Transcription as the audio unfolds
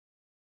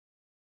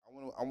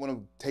I want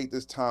to take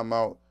this time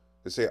out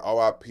to say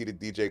R.I.P. to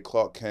DJ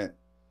Clark Kent,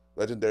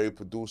 legendary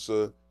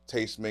producer,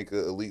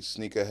 tastemaker, elite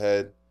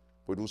sneakerhead,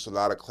 produced a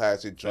lot of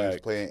classic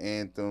joints, playing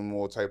Anthem,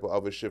 all type of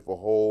other shit for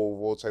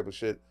Hove, all type of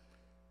shit.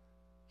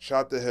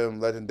 Shout to him,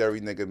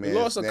 legendary nigga, man. We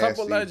lost a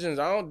couple legends.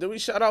 Did we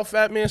shout out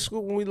Fat Man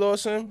Scoop when we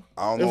lost him?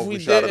 I don't know if we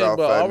shouted out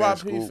Fat Man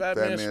Scoop. Fat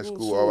Man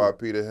Scoop,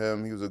 R.I.P. to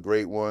him. He was a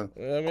great one.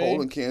 You know what I mean?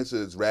 Colon cancer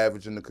is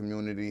ravaging the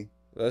community.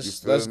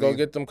 Let's go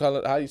get them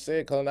how you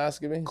say it,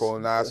 colonoscopies?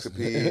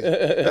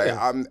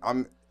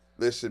 Colonoscopies.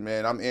 Listen,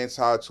 man, I'm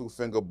anti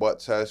two-finger butt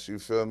test. You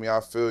feel me?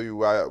 I feel you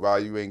why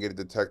you ain't get it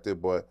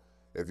detected, but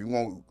if you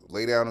want to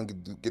lay down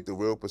and get the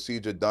real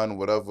procedure done,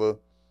 whatever.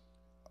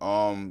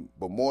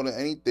 But more than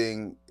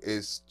anything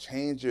is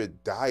change your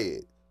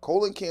diet.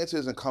 Colon cancer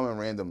isn't coming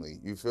randomly.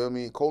 You feel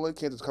me? Colon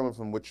cancer is coming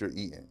from what you're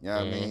eating. You know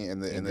what I mean?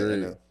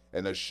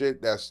 And the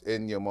shit that's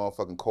in your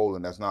motherfucking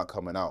colon that's not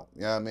coming out.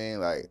 You know what I mean?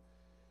 Like,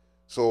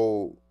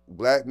 so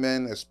black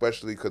men,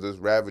 especially because it's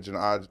ravaging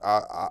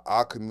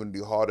our community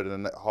harder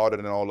than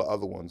all the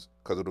other ones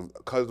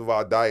because of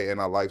our diet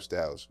and our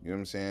lifestyles. You know what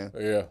I'm saying?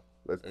 Yeah.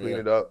 Let's clean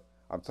it up.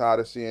 I'm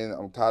tired of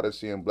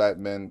seeing black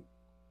men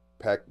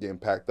getting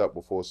packed up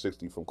before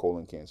 60 from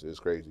colon cancer. It's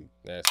crazy.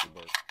 Nasty,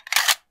 bro.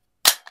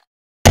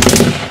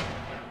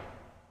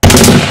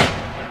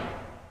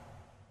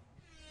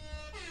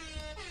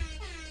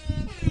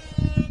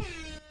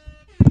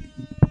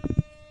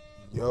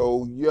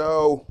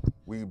 Yo,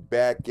 we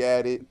back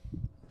at it.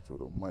 So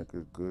the mic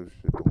is good.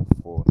 Shit don't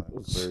fall.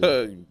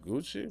 You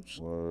Gucci?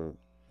 Word.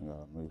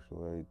 Gotta make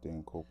sure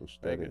everything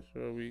copacetic. Making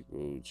sure we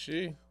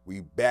Gucci.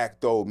 We back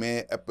though,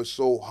 man.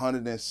 Episode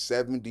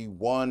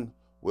 171.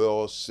 We're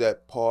all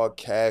set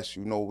podcast.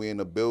 You know we in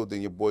the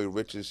building. Your boy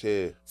Rich is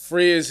here.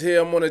 Free is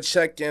here. I'm on a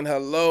check-in.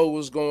 Hello,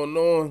 what's going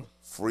on?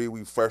 Free,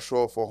 we fresh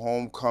off a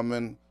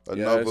homecoming.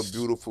 Another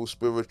beautiful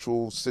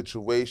spiritual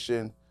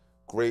situation.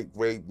 Great,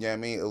 you know what I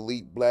mean?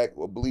 Elite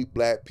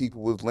black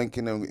people was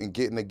linking and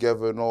getting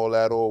together and all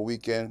that all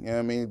weekend. You know what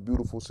I mean?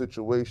 Beautiful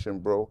situation,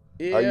 bro.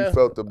 Yeah. How you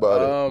felt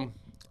about it?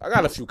 I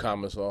got a few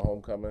comments on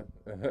homecoming,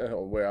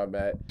 on where I'm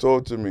at.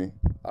 Talk to me.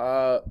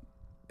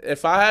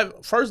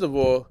 First of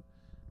all,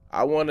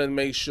 I want to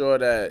make sure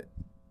that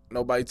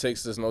nobody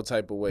takes this no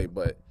type of way,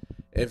 but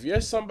if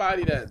you're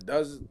somebody that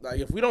does, like,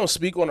 if we don't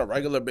speak on a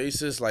regular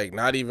basis, like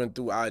not even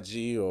through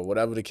IG or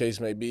whatever the case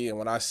may be, and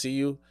when I see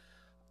you,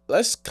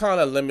 let's kind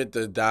of limit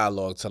the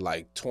dialogue to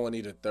like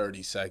 20 to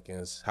 30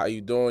 seconds. How you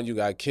doing? You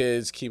got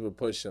kids? Keep it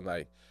pushing.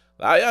 Like,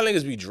 a lot of y'all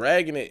niggas be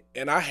dragging it,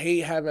 and I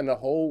hate having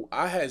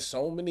I had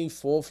so many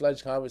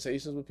full-fledged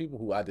conversations with people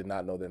who I did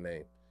not know their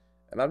name,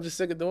 and I'm just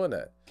sick of doing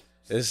that.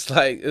 It's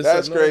like,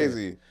 that's annoying.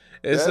 Crazy.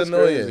 It's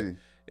annoying. Crazy.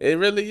 It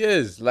really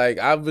is. Like,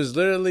 I was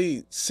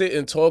literally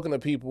sitting talking to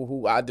people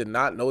who I did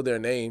not know their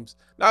names.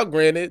 Now,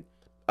 granted,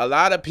 a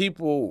lot of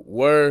people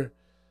were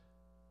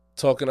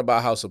talking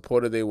about how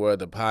supportive they were of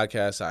the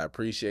podcast. I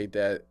appreciate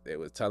that. They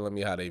were telling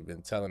me how they've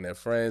been telling their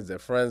friends. Their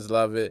friends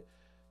love it.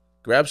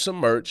 Grab some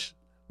merch.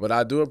 But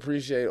I do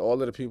appreciate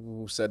all of the people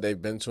who said they've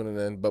been tuning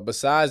in. But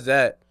besides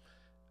that,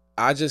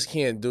 I just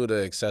can't do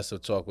the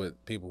excessive talk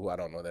with people who I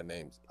don't know their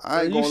names.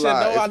 I ain't gonna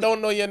lie. No, I don't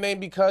know your name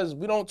because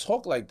we don't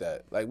talk like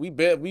that. Like, we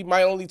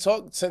might only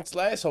talk since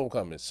last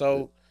homecoming.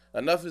 So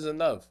enough is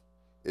enough.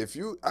 I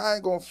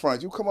ain't gonna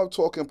front. You come up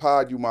talking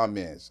pod, you my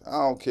mans. I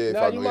don't care if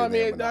I know your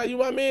name or not. You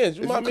my mans.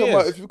 You my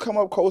mans. If you come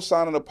up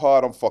co-signing the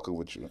pod, I'm fucking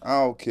with you. I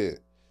don't care.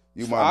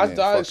 You my man.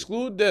 I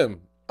exclude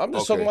them. I'm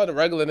just talking about the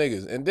regular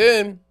niggas. And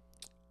then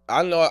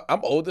I know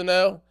I'm older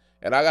now,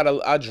 and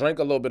I drank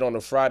a little bit on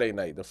the Friday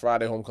night, the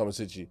Friday homecoming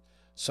city.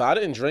 So I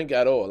didn't drink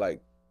at all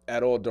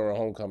during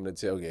homecoming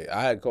to tailgate.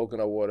 I had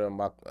coconut water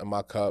in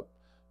my cup,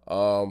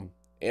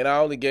 and I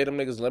only gave them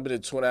niggas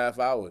limited 2.5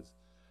 hours.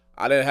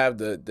 I didn't have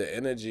the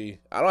energy.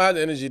 I don't have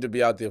the energy to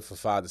be out there for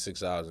 5 to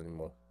 6 hours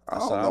anymore. I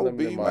don't know,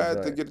 B. You might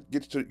have to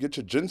get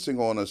your ginseng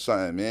on or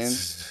something, man.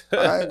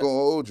 I ain't gonna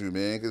hold you,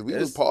 man, because we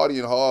was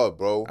partying hard,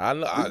 bro. I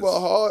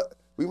know.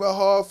 We went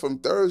hard from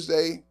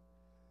Thursday.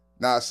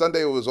 Nah,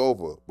 Sunday was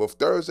over, but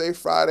Thursday,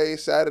 Friday,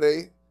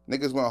 Saturday,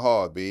 niggas went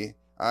hard, B.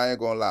 I ain't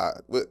gonna lie.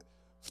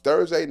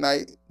 Thursday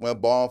night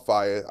went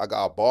bonfire. I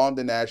got bombed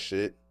in that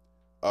shit.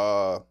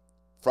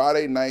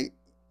 Friday night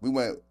we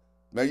went.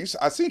 Man,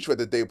 I seen you at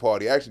the day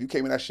party. Actually, you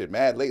came in that shit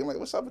mad late. I'm like,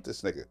 what's up with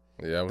this nigga?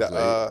 Yeah, I was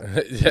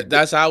late.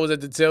 That's how I was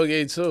at the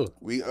tailgate too.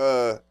 We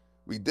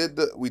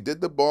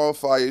did the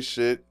bonfire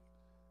shit.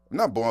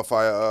 Not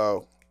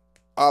bonfire.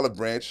 Olive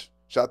Branch.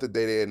 Shout to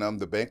Day and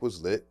the bank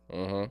was lit. You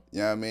know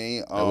what I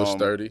mean? It was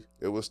 30.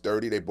 It was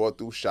 30. They brought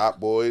through Shop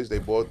Boys. They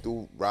brought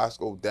through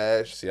Roscoe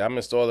Dash. See, I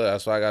missed all that.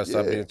 That's why I got to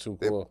stop being too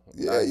cool.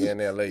 Getting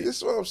there late. This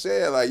is what I'm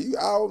saying. Like,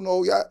 I don't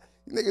know. Y'all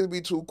niggas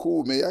be too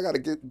cool, man. Y'all got to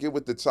get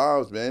with the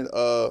times, man.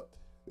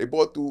 They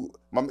brought through,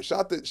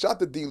 shout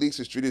to D Leaks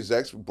and Street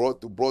Execs.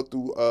 Brought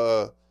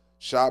through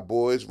Shop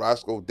Boys,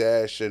 Roscoe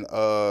Dash, and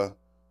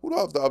who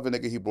the other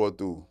nigga he brought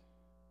through?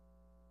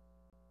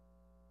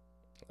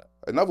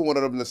 Another one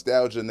of them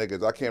nostalgia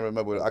niggas. I can't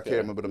remember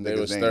them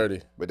niggas' names.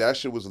 30. But that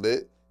shit was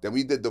lit. Then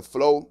we did the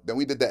Flow. Then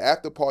we did the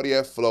after party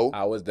at Flow.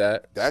 How was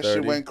that? That 30.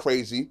 Shit went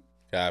crazy.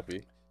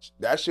 Copy.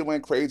 That shit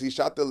went crazy.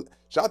 Shot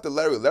the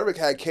Lyric. Lyric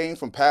had Kane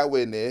from Power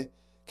in there.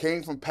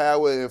 Kane from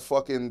Power and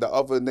fucking the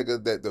other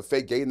nigga, that the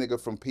fake gay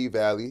nigga from P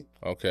Valley. You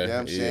know Okay. what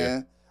I'm Yeah.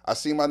 saying? I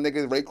see my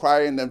nigga Ray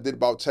Cryer and them did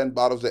about 10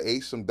 bottles of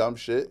Ace, some dumb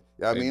shit. You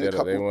know what I They mean? A did it. They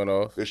couple went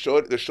off. the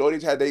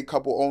shorties had they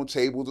couple own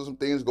tables or some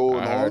things going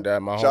I heard on.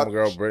 that. My Shot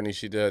homegirl Brittany,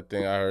 she did her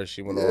thing. I heard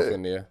she went off Yeah.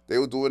 in there. They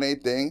were doing their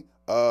thing.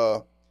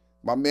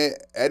 My man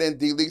Ed and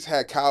D Leaks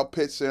had Kyle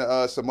Pitts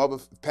and some other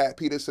Pat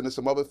Peterson and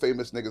some other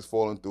famous niggas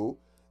falling through.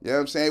 You know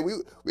what I'm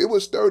saying? It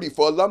was sturdy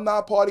for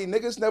alumni party.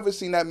 Niggas never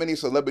seen that many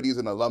celebrities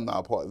in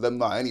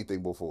alumni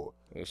anything before.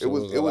 So It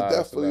was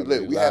definitely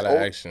lit. We a had lot of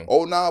action.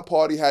 09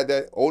 party had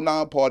that.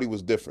 09 party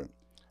was different.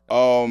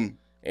 And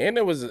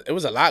it was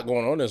a lot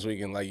going on this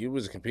weekend. Like, you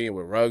was competing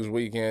with Rugs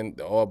Weekend,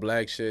 the all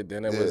black shit.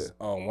 Then it was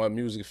One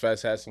Music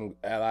Fest had a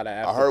lot of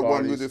after I heard parties.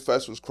 One Music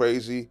Fest was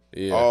crazy.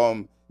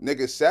 Yeah.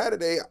 Nigga,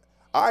 Saturday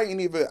I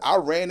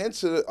ran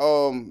into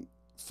that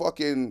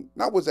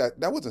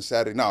wasn't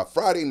Saturday. Nah,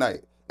 Friday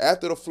night.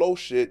 After the flow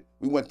shit,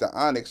 we went to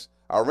Onyx.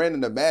 I ran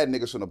into mad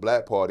niggas from the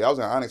black party. I was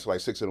in Onyx for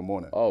like 6 in the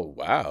morning. Oh,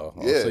 wow.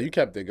 Yeah. So you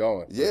kept it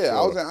going. Yeah, sure.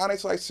 I was in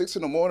Onyx like 6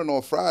 in the morning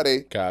on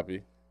Friday.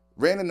 Copy.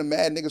 Ran into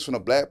mad niggas from the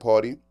black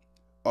party.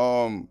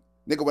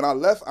 Nigga, when I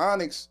left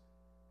Onyx,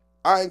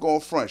 I ain't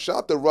going front. Shout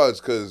out to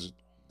Ruds, because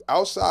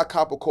outside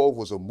Copper Cove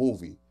was a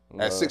movie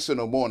at 6 in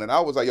the morning. I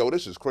was like, yo,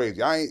 this is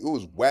crazy. It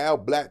was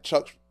wild black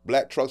trucks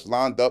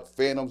lined up,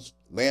 Phantoms,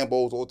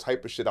 Lambos, all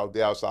type of shit out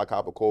there outside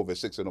Copper Cove at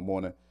 6 in the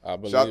morning. I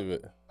believe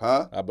it.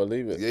 Huh? I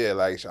believe it. Yeah,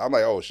 like, I'm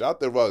like, oh, shout out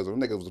to Rugs. Them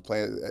niggas was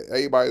playing,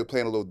 everybody was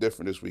playing a little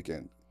different this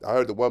weekend. I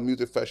heard the One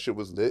Music Fest shit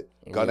was lit.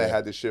 Gunna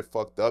had this shit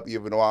fucked up,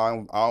 even though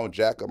I don't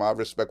jack him. I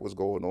respect what's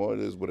going on.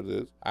 It is what it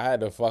is. I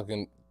had to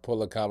fucking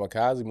pull a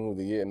kamikaze move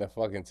to get in the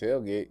fucking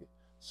tailgate.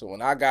 So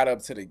when I got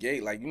up to the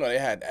gate, like, you know, they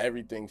had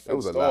everything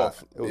fenced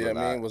off. It was a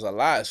lot. It was a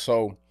lot.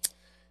 So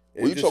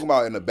what you talking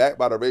about in the back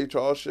by the Ray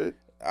Charles shit?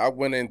 I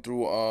went in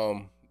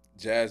through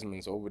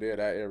Jasmine's over there,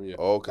 that area.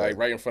 Okay. Like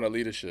right in front of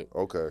leadership.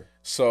 Okay.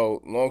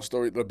 So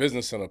the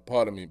business center,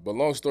 pardon me. But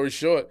long story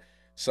short,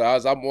 so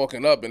as I'm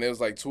walking up and there was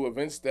like 2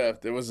 event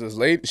staff, there was this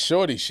lady,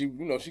 shorty, she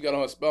got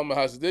on her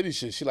Spelhouse Diddy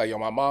shit. She like, yo,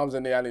 my mom's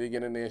in there, I need to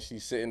get in there.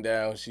 She's sitting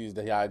down, she's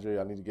dehydrated,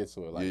 I need to get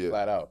to her, like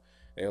flat out.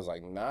 And it was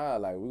like, nah,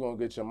 like, we're gonna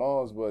get your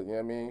mom's, but you know what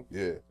I mean?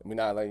 Yeah. We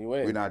not letting you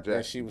in. We not jack.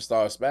 And she would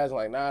start spazzing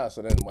like, nah.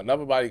 So then when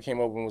another body came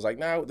over and was like,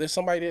 nah, there's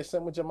somebody there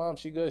sitting with your mom,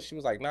 she good. She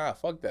was like, nah,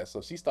 fuck that.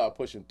 So she started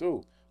pushing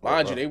through.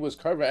 Mind you, they was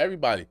covering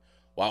everybody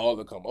while all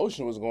the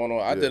commotion was going on.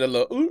 I did a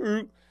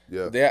little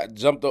Yeah. They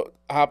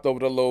hopped over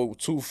the little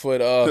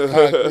 2-foot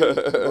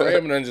concrete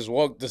parameter and just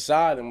walked the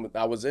side, and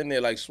I was in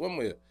there like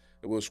swimwear.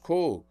 It was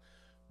cool.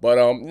 But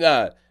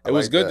it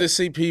was good to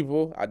see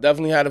people. I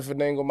definitely had to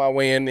finagle my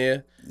way in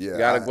there. Yeah.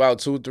 Gotta go out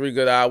 2-3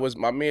 good hours.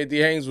 My man D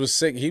Haynes was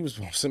sick. He was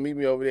supposed to meet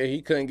me over there.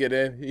 He couldn't get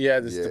in. He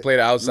had to play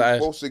the outside.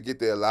 You were supposed to get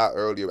there a lot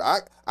earlier.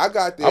 I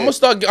got there. I'm gonna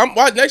start.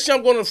 Next year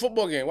I'm going to the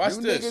football game. Watch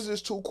this. You niggas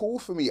is too cool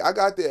for me. I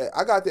got there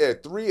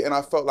at 3 and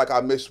I felt like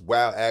I missed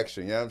wild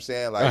action. You know what I'm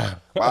saying? Like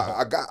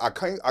I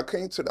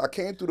came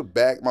through the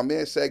back. My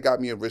man said got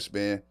me a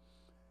wristband.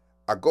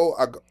 I go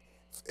over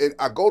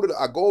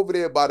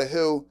there by the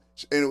hill.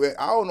 And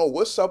I don't know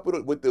what's up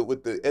with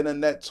the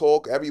internet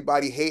talk.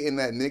 Everybody hating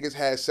that niggas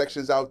had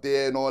sections out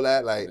there and all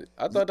that. Like,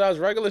 I thought that was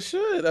regular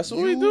shit. That's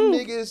what we You do.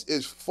 niggas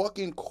is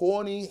fucking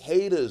corny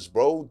haters,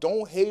 bro.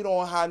 Don't hate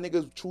on how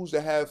niggas choose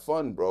to have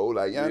fun, bro.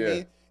 Like, you know what I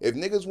mean? If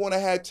niggas want to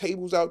have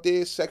tables out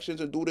there, sections,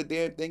 and do the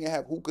damn thing and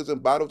have hookahs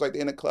and bottles like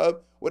they in a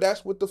club, well,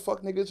 that's what the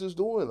fuck niggas is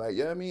doing. Like, you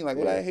know what I mean? Like,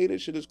 what that hater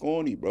shit is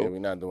corny, bro. Yeah, we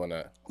not doing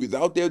that. We was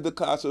out there at the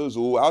Casa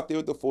Azul, out there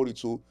with the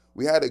 42.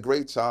 We had a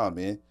great time,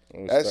 man.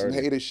 That's some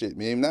hater shit,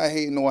 man. Not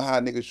hating on how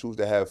niggas choose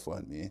to have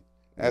fun, man.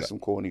 That's some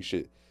corny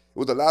shit. It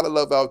was a lot of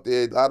love out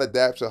there, a lot of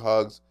daps and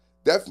hugs.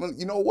 Definitely,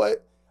 you know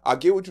what? I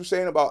get what you're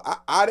saying about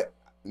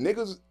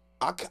niggas.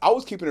 I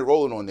was keeping it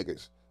rolling on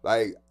niggas.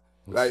 Like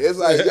it's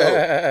like,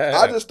 yo,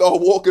 I just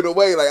started walking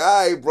away. Like,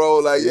 all right, bro.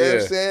 Like, you know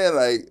what I'm saying?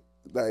 Like,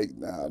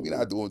 nah, we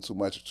not doing too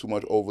much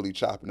overly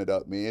chopping it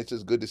up, man. It's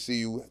just good to see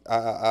you.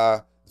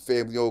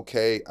 Family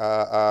okay.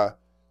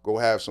 Go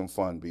have some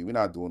fun, B. We're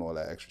not doing all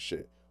that extra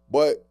shit.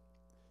 But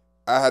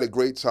I had a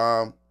great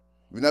time.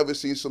 We never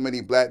seen so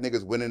many black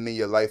niggas winning in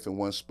your life in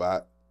one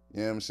spot.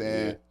 You know what I'm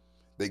saying? Yeah.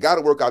 They got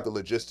to work out the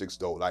logistics,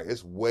 though. Like,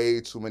 it's way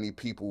too many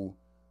people,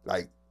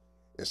 like,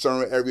 in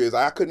certain areas.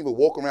 I couldn't even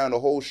walk around the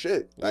whole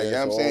shit. Like, you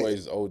know what I'm saying?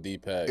 Always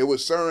OD pack. It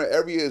was certain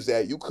areas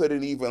that you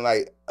couldn't even,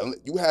 like,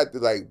 you had to,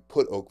 like,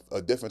 put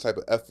a different type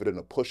of effort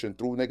into pushing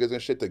through niggas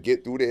and shit to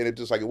get through there, and it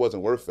just, like, it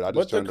wasn't worth it. I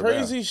just turned around. But the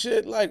crazy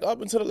shit, like,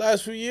 up until the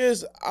last few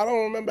years, I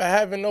don't remember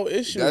having no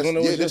issues when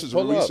it was this is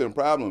a recent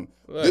problem.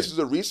 Right. This is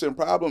a recent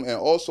problem, and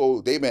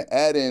also, they've been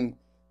adding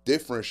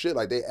different shit.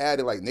 Like, they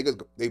added, like, niggas,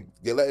 they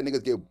letting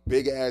niggas get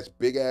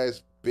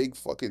big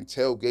fucking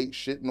tailgate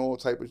shit and all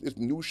type of, it's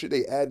new shit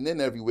they adding in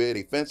everywhere.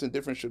 They fencing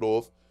different shit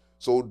off.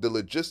 So the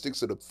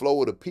logistics of the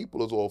flow of the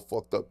people is all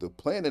fucked up. The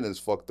planning is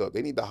fucked up.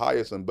 They need to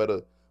hire some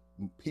better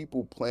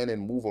people plan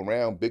and move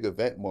around big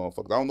event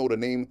motherfuckers. I don't know the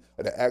name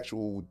of the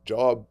actual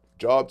job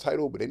job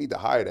title, but they need to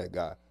hire that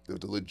guy.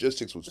 The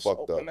logistics was Just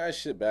fucked open up. that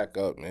shit back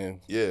up, man.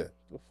 Yeah.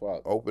 The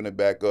fuck? Open it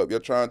back up. You're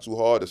trying too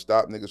hard to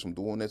stop niggas from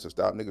doing this or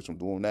stop niggas from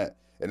doing that.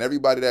 And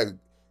everybody that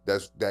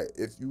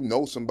if you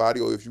know somebody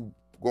or if you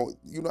go,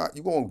 you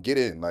gonna get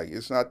in. Like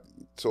it's not.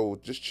 So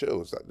just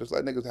chill. Just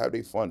let niggas have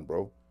their fun,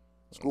 bro.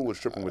 School was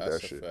tripping with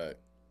that shit. Fact.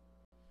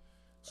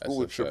 School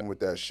was tripping with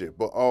that shit.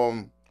 But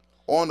on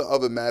the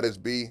other matters,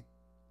 B,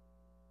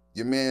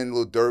 your man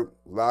Lil Durk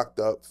locked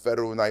up,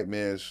 federal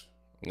nightmares.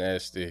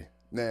 Nasty.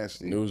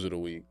 News of the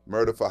week.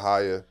 Murder for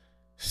hire.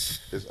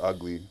 It's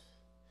ugly.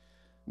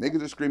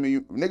 Niggas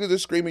are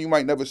screaming you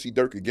might never see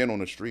Durk again on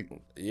the street.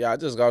 Yeah, I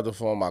just got the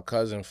phone. My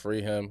cousin,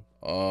 free him.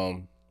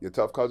 Your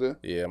tough cousin?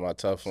 Yeah, my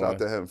tough one. Shout out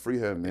to him, free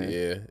him, man.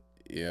 Yeah.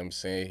 Yeah, I'm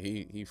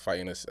saying he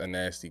fighting a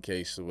nasty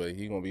case, but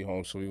he gonna be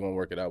home, so we gonna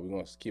work it out. We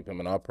gonna keep him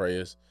in our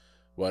prayers.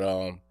 But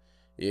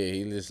yeah,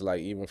 he just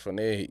like even from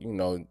there, you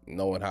know,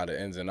 knowing how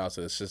the ins and outs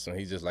of the system,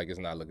 he just like it's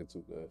not looking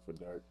too good for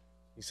Durk.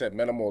 He said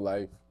minimal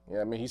life.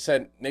 Yeah, I mean he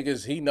said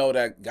niggas he know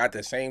that got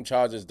the same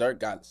charges Durk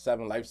got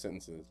 7 life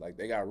sentences. Like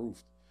they got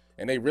roofed.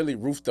 And they really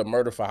roofed the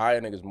murder for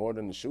hire niggas more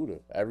than the shooter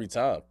every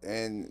time.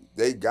 And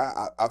they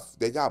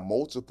got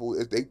multiple.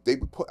 I think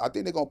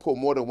they're gonna put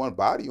more than one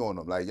body on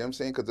them. Like you know what I'm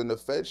saying, because in the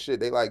Fed shit,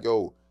 they like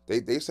yo.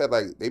 They said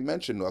like they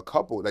mentioned a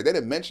couple. Like they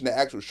didn't mention the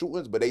actual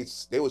shootings, but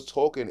they was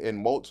talking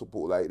in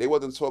multiple. Like they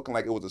wasn't talking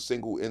like it was a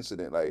single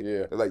incident. Like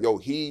yeah, they're like yo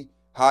he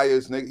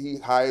hires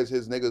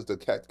his niggas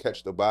to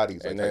catch the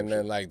bodies. And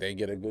then like they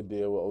get a good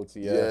deal with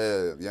OTF. Yeah,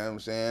 you know what I'm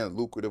saying,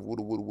 lucrative.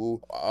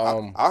 Woo.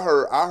 I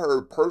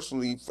heard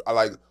personally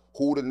like.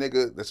 Who the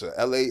nigga that's a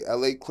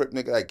LA Crip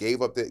nigga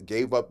that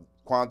gave up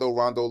Quando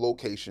Rondo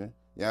location.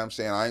 You know what I'm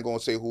saying? I ain't gonna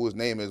say who his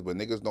name is, but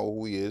niggas know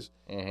who he is.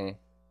 Mm-hmm.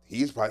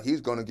 He's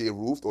gonna get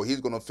roofed or he's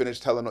gonna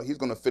finish telling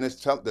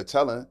the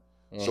telling.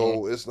 Mm-hmm.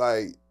 So it's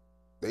like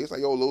they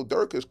like, yo, Lil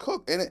Durk is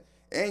cooked. And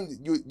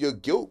your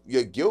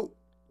guilt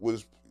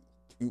was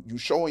you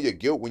showing your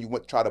guilt when you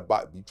try to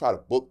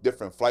book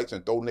different flights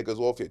and throw niggas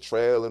off your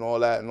trail and all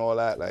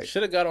that. Like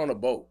should have got on a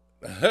boat.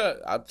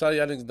 I'll tell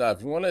y'all niggas now,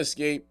 if you wanna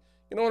escape,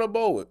 get on a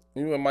boat with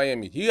you in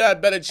Miami. He got a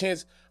better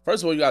chance.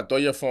 First of all, you gotta throw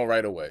your phone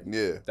right away.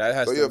 Yeah, that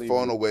has throw to your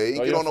phone away.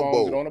 Get on a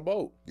boat. Get on a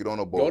boat. Get on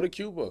a boat. Go to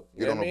Cuba.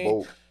 Get on a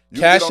boat.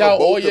 Cash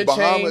out all your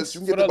chains.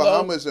 You can get the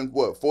Bahamas in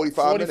what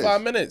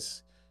 45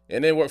 minutes.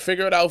 And then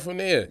figure it out from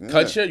there.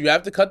 Yeah. You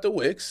have to cut the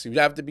wicks. You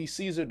have to be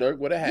Caesar Durk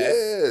with a hat.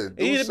 Yeah,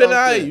 you'd have been all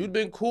right. You'd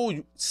been cool.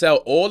 You sell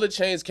all the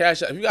chains,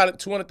 cash out. If you got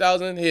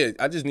 200,000 here,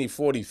 I just need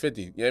 40,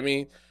 50. You know what I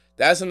mean?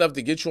 That's enough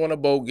to get you on a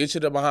boat, get you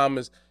to the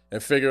Bahamas,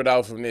 and figure it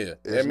out from there.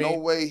 There's no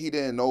way he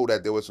didn't know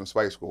that there was some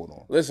spice going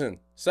on. Listen,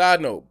 side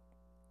note,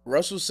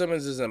 Russell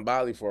Simmons is in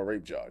Bali for a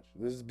rape charge.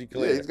 This is be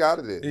clear. Yeah, he's got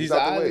it. He's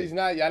out the way. He's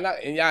not. Y'all not.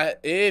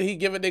 And he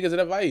giving niggas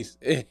advice.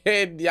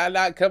 And y'all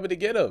not coming to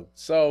get him.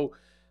 So,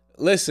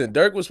 listen,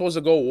 Durk was supposed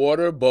to go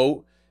water a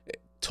boat,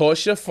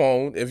 toss your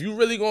phone. If you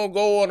really gonna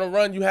go on a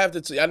run, you have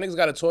to. Y'all niggas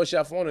gotta toss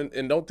your phone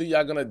and don't think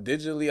y'all gonna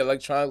digitally,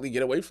 electronically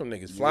get away from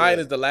niggas. Flying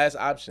is the last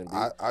option.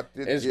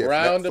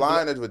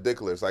 Flying is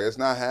ridiculous. Like it's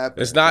not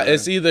happening. It's not. Man.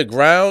 It's either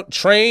ground,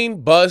 train,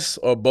 bus,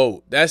 or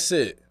boat. That's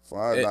it.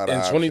 Flying not in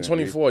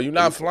 2024, you're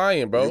not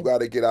flying, bro. You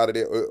gotta get out of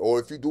there, or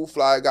if you do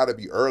fly, it gotta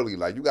be early.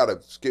 Like you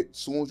gotta skip. As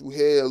soon as you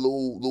hear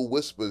little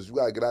whispers, you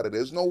gotta get out of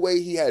there. There's no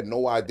way he had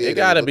no idea. It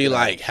gotta be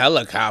like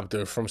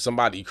helicopter from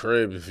somebody's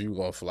crib if you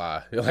gonna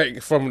fly,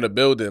 like from the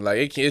building.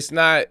 Like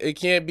it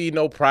can't be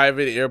no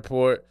private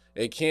airport.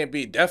 It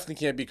definitely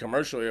can't be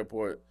commercial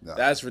airport. No.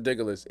 That's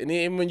ridiculous. And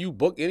then when you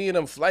book any of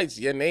them flights,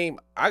 your name,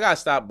 I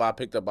got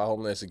picked up by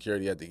Homeland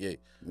Security at the gate.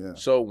 Yeah.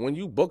 So when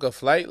you book a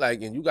flight,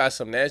 like, and you got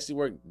some nasty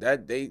work,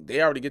 that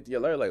they already get the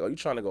alert, like, oh, you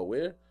trying to go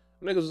where?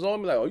 Niggas was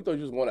on me like, oh, you thought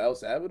you was going to El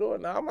Salvador?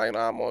 Nah, I'm like,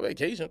 nah, I'm on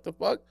vacation. What the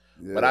fuck?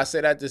 Yeah. But I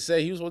say that to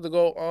say he was supposed to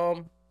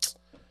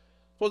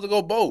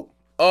go boat.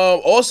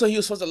 Also, he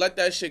was supposed to let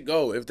that shit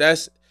go.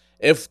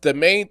 If the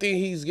main thing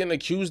he's getting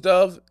accused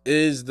of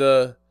is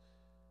the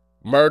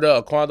murder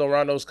of Quando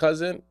Rondo's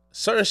cousin,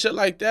 certain shit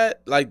like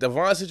that, like the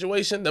Vaughn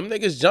situation, them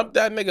niggas jumped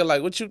that nigga.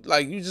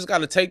 Like, you just got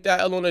to take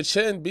that L on the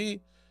chin,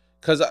 B.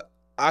 Because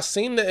I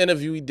seen the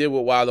interview he did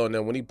with Wallo and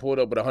then when he pulled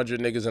up with 100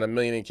 niggas and $1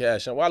 million in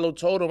cash. And Wallo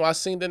told him, I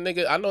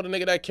know the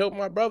nigga that killed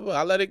my brother.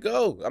 I let it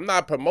go. I'm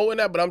not promoting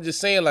that, but I'm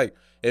just saying, like,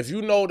 if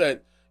you know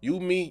that you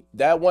meet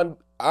that one,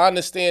 I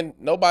understand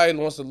nobody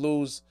wants to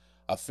lose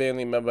a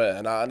family member,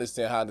 and I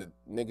understand how the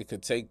nigga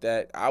could take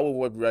that. I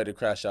would be ready to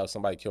crash out if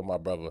somebody killed my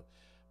brother.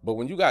 But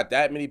when you got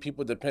that many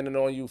people depending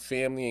on you,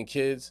 family and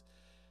kids,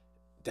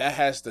 that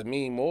has to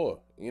mean more.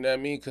 You know what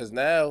I mean? Because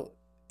now,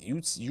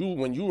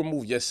 when you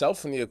remove yourself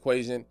from the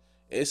equation,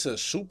 it's a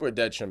super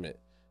detriment.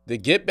 The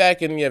get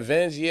back in the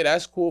avenge, yeah,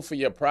 that's cool for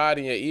your pride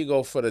and your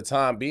ego for the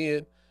time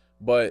being,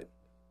 but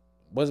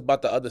what's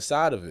about the other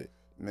side of it?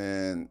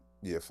 Man,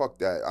 yeah, fuck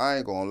that. I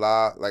ain't gonna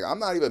lie. Like, I'm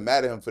not even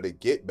mad at him for the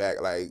get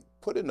back. Like,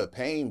 put in the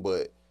pain,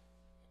 but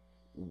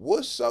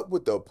what's up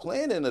with the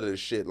planning of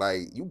this shit?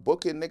 Like, you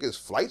booking niggas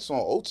flights on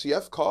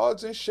OTF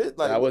cards and shit?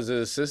 Like, that was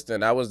the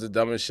assistant. That was the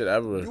dumbest shit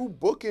ever. You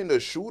booking the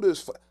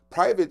shooters.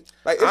 private,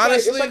 like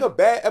Honestly, it's like a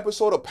bad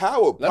episode of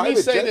Power. Let me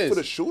Private say jets this. for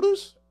the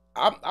shooters.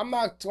 I'm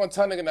not going to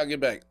tell nigga not get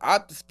back. I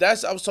was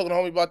talking to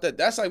homie about that.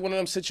 That's like one of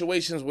them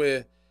situations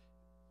where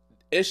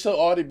it should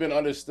already been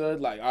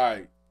understood. Like, all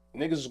right,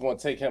 niggas is going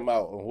to take him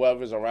out, or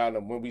whoever's around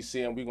him. When we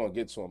see him, we going to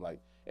get to him. Like,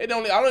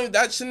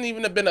 that shouldn't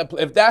even have been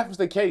if that was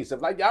the case.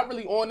 If like y'all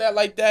really on that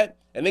like that,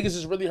 and niggas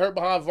is really hurt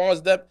behind Vaughn's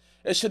depth,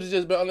 it should have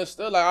just been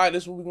understood. Like, all right,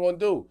 this is what we going to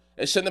do.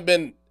 It shouldn't have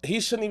been. He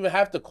shouldn't even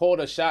have to call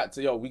the shot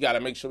to we got to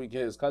make sure we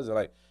get his cousin.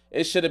 Like,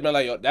 it should have been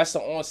like, yo, that's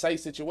an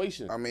on-site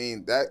situation. I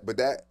mean that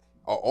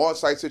an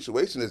on-site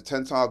situation is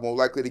 10 times more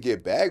likely to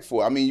get bagged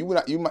for. I mean,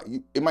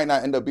 it might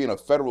not end up being a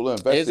federal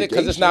investigation. Is it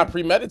because it's not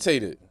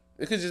premeditated?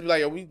 It could just be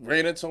like, we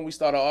ran into him, we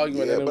started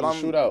arguing, and it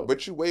was a shootout.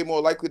 But you way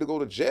more likely to go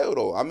to jail,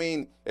 though. I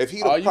mean, if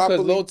he because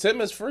Lil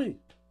Tim is free.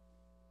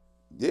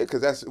 Yeah,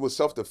 because it was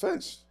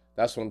self-defense.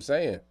 That's what I'm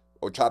saying.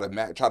 Or try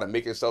to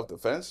make it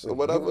self-defense or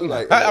whatever.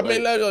 Like I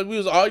mean, we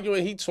was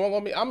arguing, he swung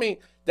on me. I mean,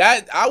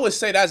 that I would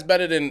say that's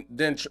better than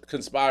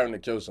conspiring to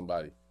kill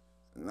somebody.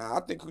 Nah, I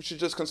think we should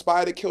just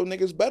conspire to kill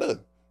niggas better.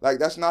 Like,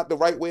 that's not the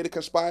right way to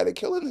conspire to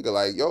kill a nigga.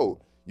 Like, yo,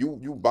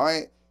 you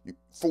buying...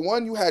 For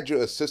one, you had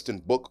your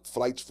assistant book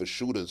flights for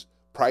shooters,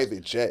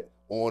 private jet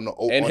on the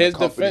In on his the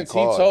company defense,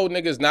 card. he told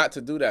niggas not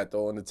to do that,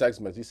 though, in the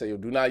text message. He said, yo,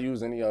 do not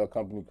use any other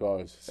company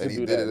cars. And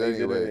he did it anyway.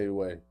 Did it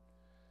anyway.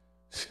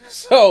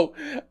 So,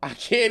 I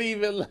can't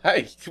even,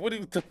 like, what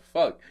the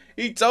fuck?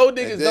 He told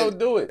niggas don't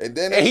do it. And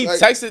he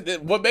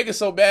texted, what make it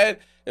so bad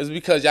is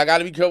because y'all got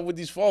to be careful with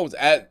these phones.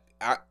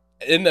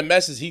 In the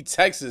message, he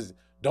texts,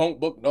 don't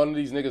book none of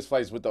these niggas'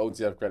 flights with the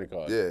OTF credit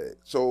card. Yeah,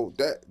 so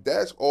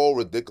that's all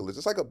ridiculous.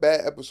 It's like a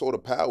bad episode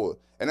of Power.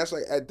 And that's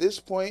like, at this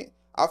point,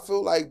 I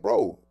feel like,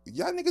 bro,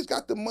 y'all niggas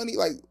got the money.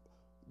 Like,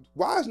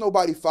 why is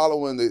nobody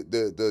following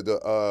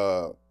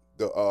the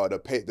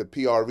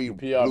PRE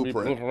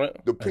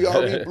blueprint? The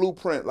PRE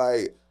blueprint,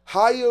 like,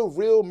 hire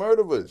real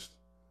murderers.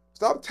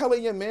 Stop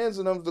telling your mans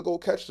and them to go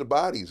catch the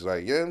bodies.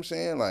 Like, you know what I'm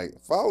saying? Like,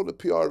 follow the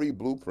PRE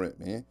blueprint,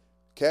 man.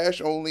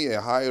 Cash only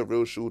and hire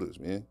real shooters,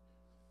 man.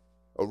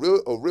 A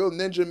real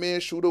ninja man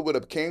shooter would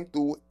have came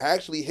through,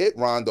 actually hit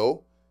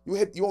Rondo. You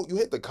hit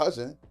the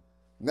cousin.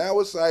 Now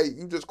it's like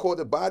you just caught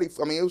the body.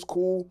 I mean, it was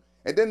cool.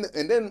 And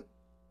then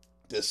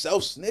the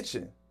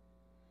self-snitching.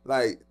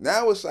 Like,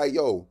 now it's like,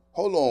 yo,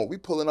 hold on, we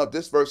pulling up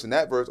this verse and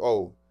that verse.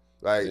 Oh,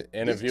 like,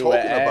 interview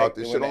talking about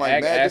this shit on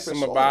like mad asked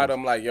different him about songs.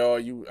 him, like,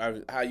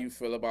 yo, how you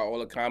feel about all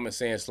the comments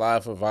saying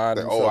slide for Vine?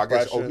 Like, I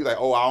guess. Oh, he's like,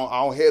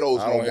 I don't hear those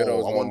no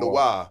more. I wonder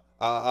why.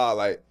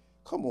 Like,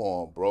 come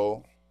on,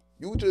 bro.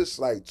 You just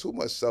like too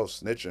much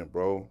self-snitching,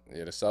 bro.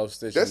 Yeah, the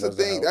self-snitching. That's the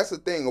thing. That's the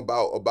thing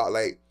about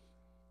like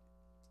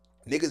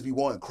niggas be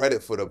wanting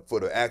credit for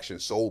the action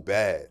so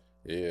bad.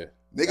 Yeah.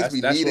 Niggas be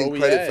needing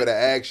credit for the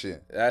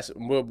action.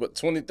 But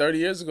 20, 30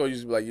 years ago, you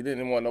used to be like, you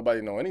didn't want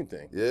nobody to know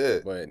anything. Yeah.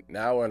 But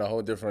now we're in a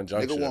whole different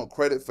juncture. Nigga want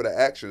credit for the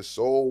action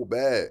so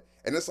bad.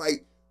 And it's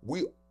like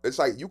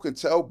you can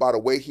tell by the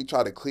way he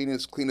tried to clean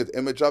his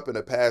image up in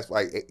the past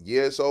like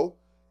year or so.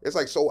 It's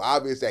like so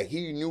obvious that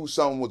he knew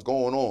something was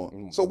going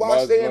on. So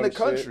why stay in the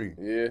country?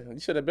 Shit. Yeah, you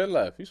should have been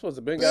left. You supposed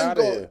to been out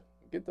of here.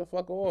 Get the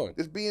fuck on.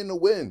 Just be in the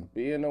win.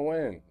 Be in the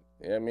win.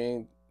 Yeah, I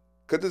mean,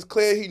 cause it's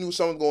clear he knew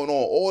something going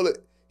on.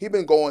 He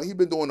been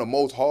doing the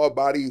most hard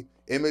body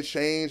image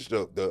change.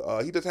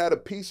 He just had a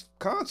peace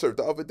concert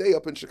the other day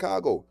up in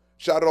Chicago.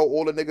 Shouted out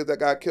all the niggas that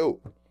got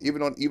killed, even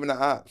the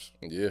ops.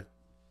 Yeah.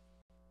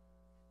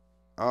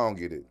 I don't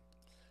get it.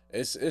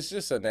 It's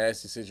just a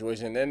nasty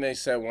situation. And then they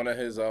said one of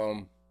his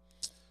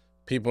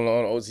people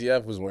on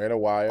OTF was wearing a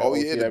wire. Oh,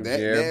 OTF yeah,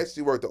 the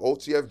nasty work. The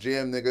OTF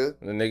jam nigga.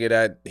 The nigga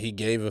that he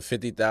gave a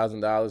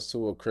 $50,000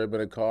 to, a crib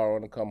and a car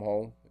on to come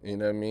home. You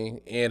know what I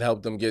mean? And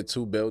helped them get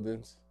 2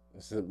 buildings.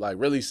 It's like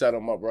really set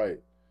them up right.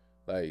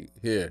 Like,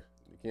 here,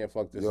 you can't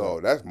fuck this up. Yo,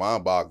 that's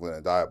mind-boggling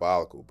and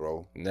diabolical,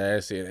 bro.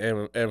 Nasty.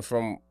 And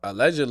from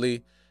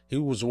allegedly, he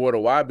was wore the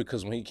wire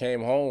because when he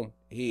came home,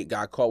 he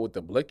got caught with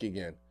the blick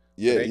again.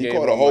 Yeah, he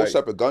caught a whole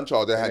separate gun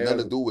charge that had nothing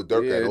to do with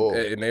Durk at all.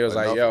 And they was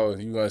like, yo,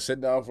 you gonna sit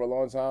down for a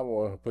long time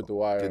or put the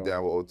wire Get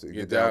down with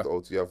Get down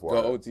with the OTF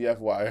wire. Go OTF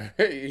wire.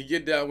 You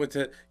get down with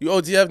you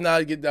OTF now,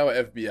 you get down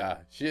with FBI.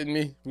 Shitting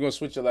me? We're gonna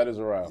switch your letters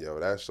around. Yo,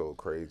 that's so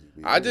crazy.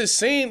 Dude. I just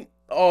seen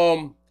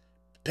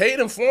paid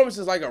informants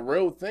is like a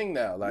real thing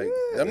now. Like,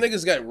 them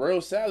niggas got real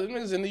salaries. Them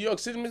niggas in New York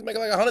City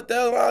making like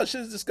 $100,000.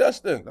 Shit is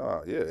disgusting.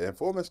 Nah, yeah,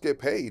 informants get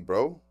paid,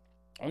 bro.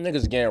 Them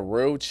niggas getting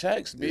real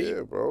checks, B.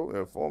 Yeah, bro.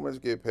 Informants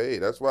get paid.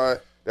 That's why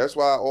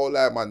all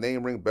that my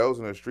name ring bells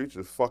in the streets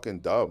is fucking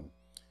dumb.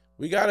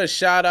 We gotta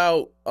shout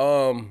out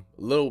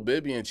Lil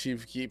Bibby and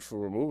Chief Keef for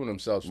removing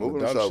themselves from the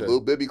dumb shit.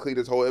 Lil Bibby cleaned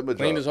his whole image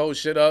Cleaned his whole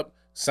shit up.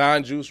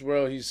 Signed Juice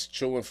WRLD, he's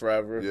chewing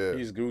forever. Yeah.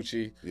 He's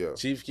Gucci. Yeah.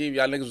 Chief Keef,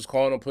 y'all niggas was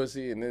calling him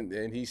pussy,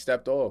 and he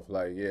stepped off.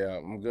 Like, yeah,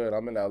 I'm good.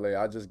 I'm in LA.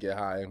 I just get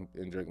high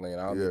and drink lean.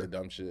 I don't need the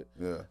dumb shit.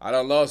 Yeah. I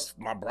done lost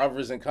my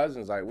brothers and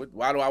cousins. Like,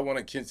 why do I want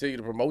to continue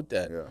to promote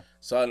that? Yeah.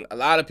 So a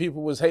lot of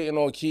people was hating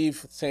on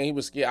Keef, saying he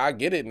was scared. I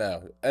get it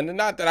now. And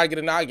not that I get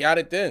it now, I got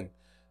it then.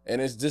 And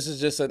this is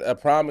just a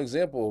prime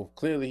example.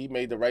 Clearly, he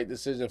made the right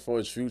decision for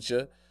his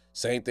future.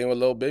 Same thing with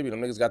Lil Baby.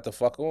 Them niggas got the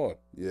fuck on.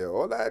 Yeah,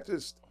 all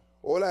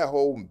that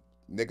whole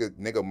nigga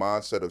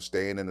mindset of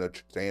staying in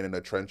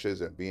the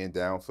trenches and being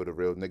down for the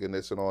real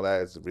nigganess and all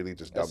that is really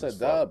just dumb That's a as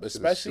fuck. dub,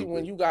 especially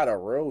when you got a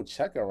real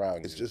check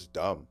around It's you. just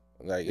dumb.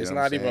 Like, You it's know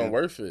what I'm not even saying?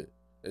 worth it.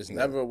 It's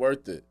never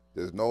worth it.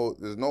 There's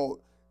no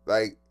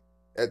like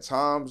at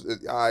times you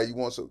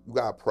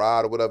got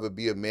pride or whatever,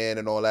 be a man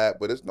and all that,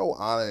 but there's no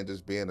honor in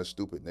just being a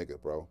stupid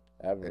nigga, bro.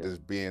 Ever. And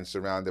just being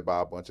surrounded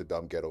by a bunch of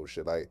dumb ghetto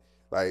shit. Like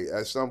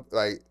at some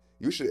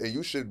you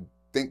should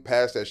think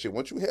past that shit.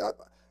 Once you hit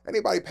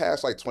anybody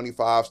past like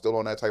 25 still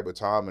on that type of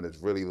time and it's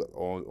really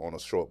on a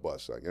short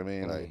bus. Like, you know what I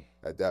mean? Like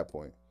at that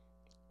point.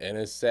 And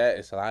it's sad.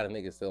 It's a lot of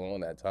niggas still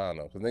on that time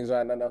though, because niggas don't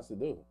have nothing else to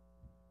do.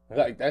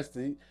 Like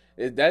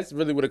that's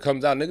really what it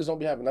comes down. Niggas don't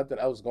be having nothing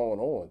else going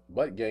on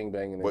but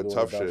gangbanging and But doing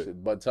tough dumb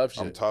shit. But tough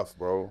shit. I'm tough,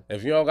 bro.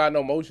 If you don't got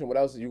no motion, what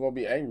else? You gonna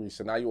be angry.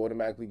 So now you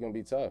automatically gonna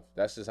be tough.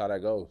 That's just how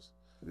that goes.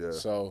 Yeah.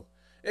 So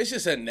it's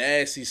just a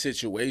nasty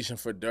situation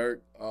for Durk.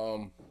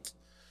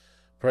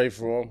 Pray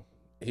for him.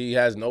 He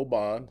has no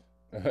bond.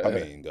 I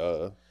mean,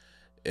 duh.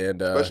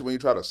 And especially when you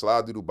try to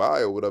slide through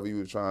Dubai or whatever you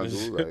was trying to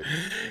do. Like,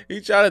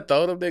 he tried to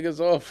throw them niggas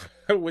off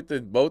with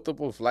the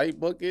multiple flight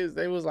bookings.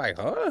 They was like,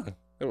 huh?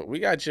 We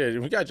got your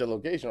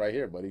location right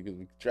here, buddy, because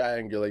we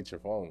triangulate your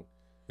phone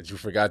that you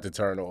forgot to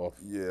turn off.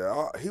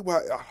 Yeah,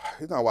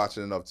 he's not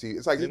watching enough TV.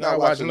 It's like he's not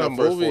watching enough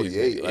First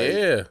 48. Like,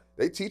 yeah.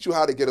 They teach you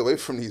how to get away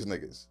from these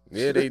niggas.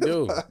 Yeah, they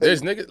do. Like,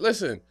 there's niggas,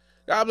 listen,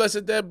 God bless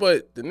it dead,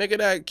 but the nigga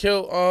that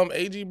killed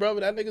AG brother,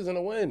 that nigga's in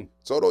the win.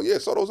 Soto's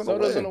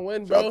in the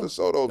win, bro. Shout out to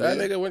Soto, that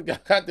man.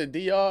 Nigga got the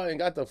DR and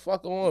got the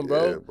fuck on,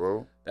 bro. Yeah,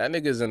 bro. That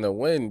nigga's in the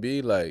win,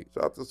 be like.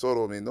 Shout out to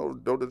Soto, man.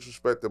 No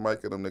disrespect to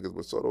Mike and them niggas,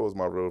 but Soto is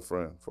my real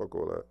friend. Fuck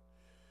all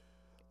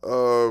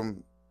that.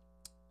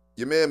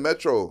 Your man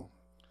Metro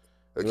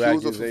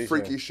accused of some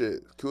freaky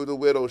shit, accused of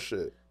widow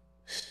shit.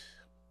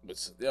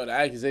 But yo, the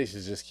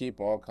accusations just keep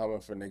on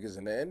coming for niggas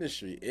in the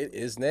industry. It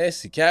is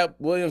nasty. Cap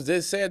Williams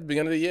did say at the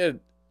beginning of the year,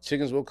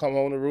 chickens will come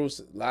home to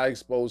roost, lie,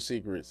 expose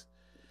secrets.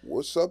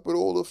 What's up with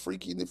all the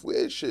freaky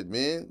weird shit,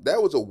 man?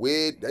 That's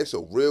a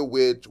real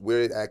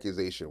weird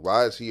accusation.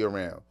 Why is he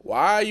around?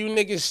 Why are you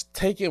niggas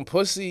taking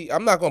pussy?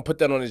 I'm not gonna put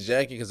that on his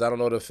jacket because I don't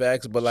know the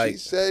facts, but like she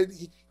said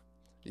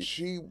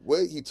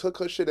he took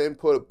her shit and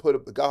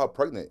got her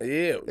pregnant.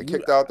 Yeah. And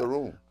kicked her out the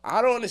room.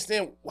 I don't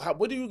understand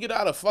what do you get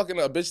out of fucking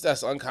a bitch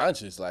that's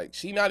unconscious? Like,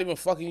 she not even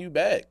fucking you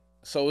back.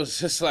 So it's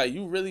just like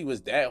you really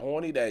was that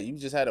horny that you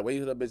just had to wait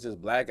for the bitch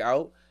just black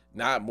out,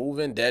 not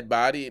moving, dead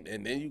body,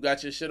 and then you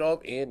got your shit off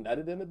and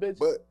nutted in the bitch.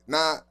 But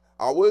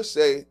I would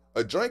say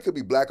a joint could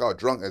be blackout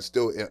drunk and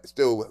still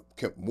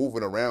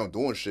moving around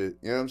doing shit.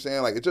 You know what I'm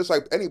saying? Like, it's just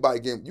like anybody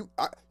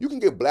you can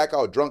get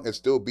blackout drunk and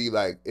still be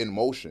like in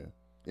motion.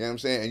 You know what I'm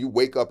saying? And you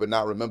wake up and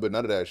not remember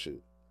none of that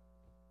shit.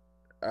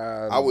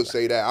 I would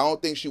say that. I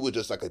don't think she was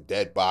just like a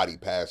dead body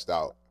passed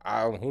out.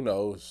 Who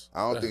knows?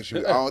 I don't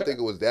think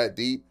it was that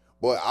deep.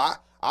 But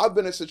I've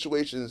been in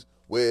situations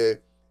where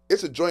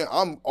it's a joint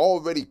I'm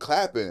already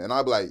clapping and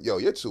I'm like, yo,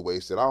 you're too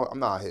wasted. I'm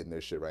not hitting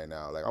this shit right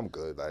now. Like, I'm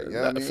good. Like, you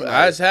know what I mean? Like,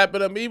 that's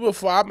happened to me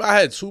before. I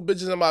had two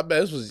bitches in my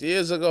bed. This was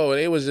years ago, and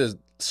they was just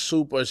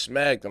super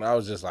smacked, and I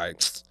was just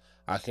like,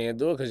 I can't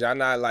do it because y'all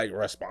not like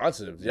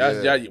responsive.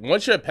 Y'all,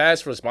 once you're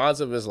past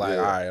responsive, it's like,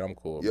 all right, I'm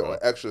cool. You're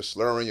extra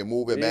slurring, you're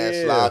moving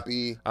mad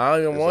sloppy. I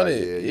don't even want like,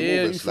 it.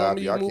 Yeah, you feel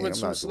me? You moving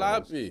too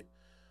sloppy.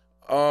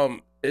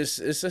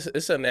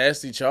 It's a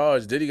nasty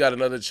charge. Diddy got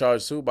another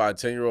charge too by a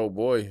 10-year-old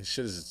boy.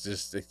 Shit is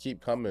just, they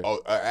keep coming.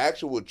 Oh, an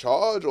actual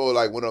charge or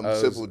like one of them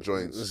civil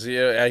joints?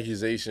 Yeah,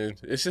 accusation.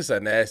 It's just a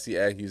nasty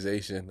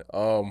accusation.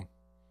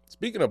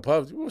 Speaking of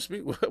Puff, you want to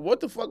speak? What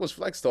the fuck was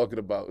Flex talking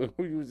about?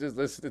 We was just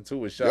listening to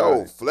with Sean.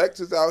 Yo, Flex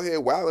is out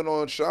here wilding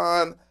on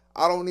Sean.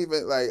 I don't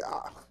even like.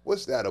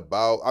 What's that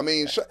about? I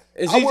mean,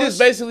 is he just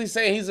basically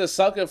saying he's a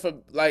sucker for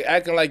like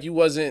acting like you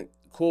wasn't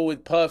cool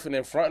with Puff and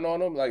then fronting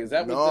on him? Like, is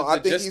that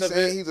what the gist of it? I think he's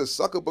saying he's a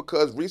sucker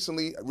because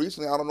recently,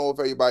 I don't know if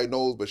everybody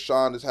knows, but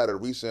Sean just had a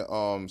recent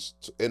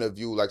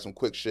interview, like some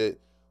quick shit,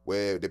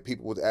 where the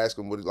people was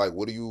asking, what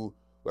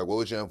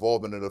was your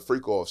involvement in the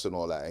freak offs and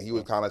all that? And he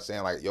was kind of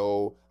saying like,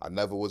 yo, I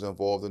never was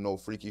involved in no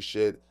freaky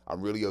shit. I'm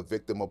really a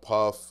victim of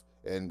Puff.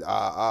 And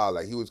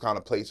like he was kind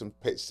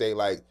of say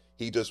like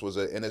he just was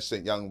an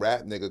innocent young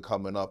rap nigga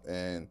coming up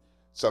and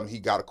he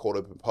got caught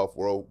up in Puff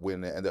world when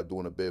they ended up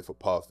doing a bid for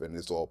Puff and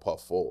it's all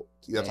Puff fault.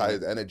 That's how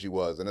his energy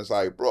was. And it's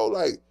like, bro,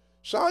 like,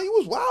 Sean, you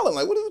was wilding.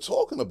 Like, what are you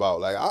talking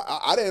about? Like,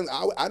 I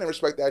didn't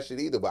respect that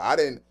shit either, but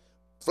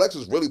Flex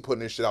was really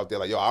putting this shit out there,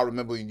 like, yo, I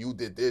remember when you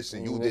did this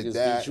and you did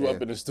that. Beat you up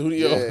in the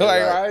studio. Yeah,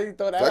 like, why you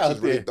throw that Flex out was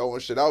really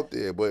throwing shit out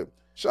there, but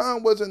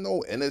Sean wasn't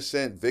no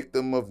innocent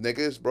victim of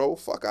niggas, bro.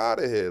 Fuck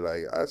out of here.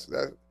 Like,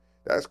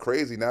 that's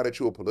crazy. Now that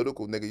you a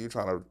political nigga, you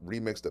trying to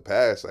remix the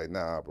past. Like,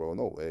 nah, bro,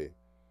 no way.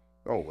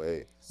 No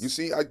way. You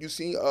see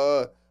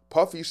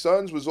Puffy's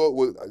sons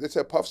they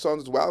said Puff's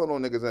sons was wilding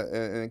on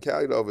niggas in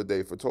Cali the other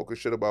day for talking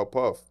shit about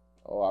Puff.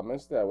 Oh, I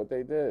missed that. What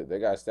they did? They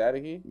got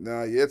staticky?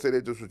 Nah, yeah,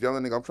 they just was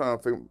yelling. Nigga, I'm trying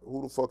to figure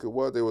who the fuck it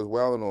was they was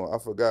wilding on. I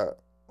forgot.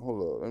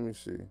 Hold up, let me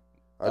see.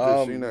 I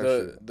just seen that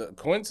shit. The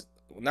Quince,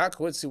 not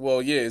Quincy.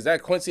 Well, yeah, is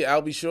that Quincy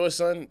Albie Shore's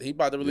son? He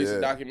about to release a Yeah.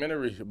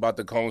 documentary about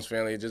the Combs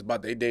family, just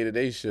about their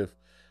day-to-day shift.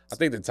 I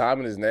think the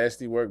timing is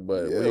nasty work,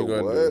 but what are Yeah, you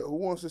gonna what? do? Who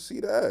wants to see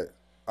that?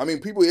 I mean,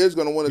 people is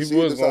gonna want to see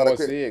People it. is This how gonna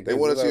see it they because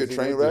want to see a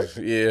train wreck.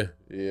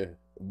 Yeah.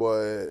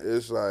 But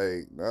it's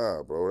like,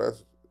 nah, bro.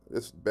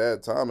 It's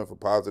bad timing for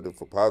positive.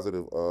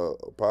 Positive.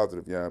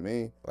 You know what I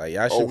mean? Like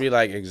y'all should Oh, be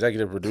like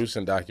executive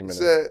producing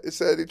documentary. it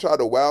said he tried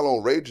to wow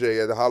on Ray J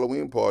at the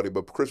Halloween party,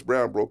 but Chris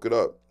Brown broke it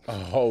up.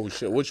 Oh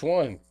shit! Which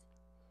one?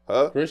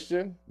 Huh?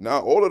 Christian?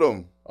 Not all of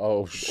them.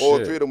 Oh All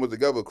shit! three of them was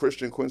together: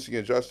 Christian, Quincy,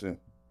 and Justin.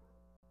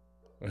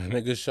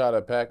 Niggas try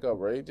to pack up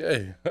Ray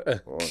J.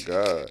 Oh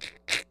God.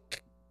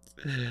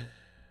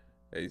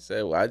 They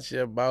said, "Watch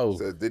your mouth."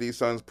 Said Diddy's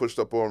sons pushed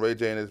up on Ray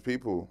J and his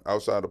people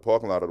outside the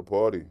parking lot of the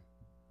party.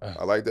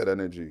 I like that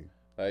energy.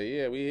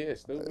 Yeah, we here,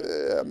 stupid.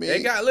 Yeah, I mean,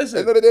 They got listen.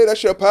 End of the day,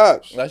 that's your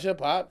pops. That's your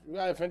pop. You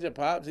gotta defend your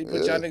pops. He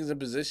put y'all niggas in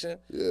position.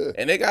 Yeah.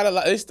 And they got a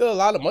lot. They still a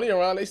lot of money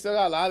around. They still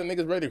got a lot of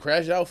niggas ready to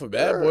crash out for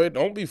Bad Boy.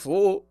 Don't be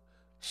fooled.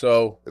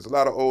 So there's a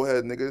lot of old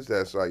head niggas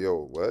that's like,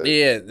 yo, what?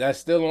 yeah, that's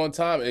still on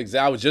time.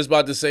 Exactly. I was just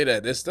about to say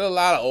that. There's still a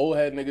lot of old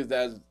head niggas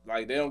that's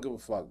like they don't give a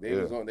fuck. They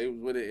was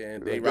with it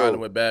and they riding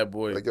with Bad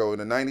Boy. Like yo, in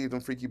the '90s, them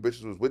freaky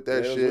bitches was with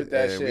that They shit. Was with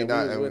that and shit. we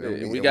not,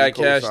 and we got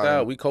cashed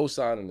out. We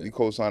co-signing it. We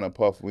co-signing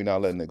Puff. We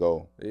not letting it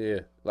go.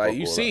 Yeah, like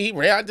you see, he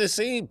ran out this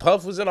scene.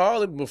 Puff was in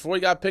Harlem before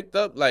he got picked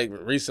up. Like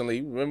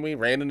recently, when we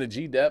ran into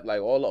G-Dep,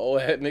 like all the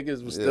old head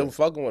niggas was still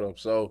fucking with him.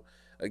 So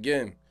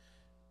again,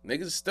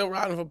 niggas still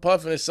riding for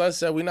Puff, and his son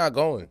said we not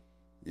going.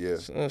 Yeah.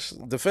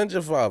 Defend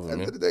your father, man. At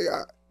the end of the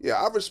day,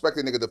 I respect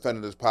the nigga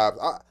defending his pops.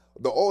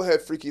 The old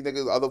head freaky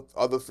niggas,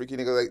 other freaky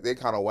niggas, they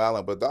kind of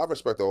wilding, but I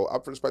respect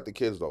the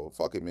kids though.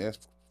 Fuck it, man.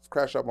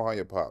 Crash up behind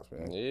your pops,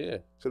 man. Yeah.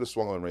 Should have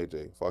swung on Ray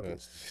J. Fuck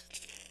it.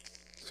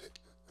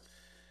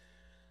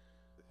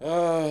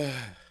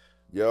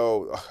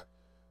 Yo,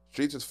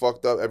 streets is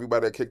fucked up.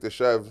 Everybody that kicked the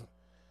Chev.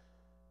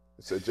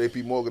 It said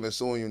JPMorgan is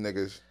suing you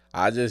niggas.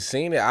 I just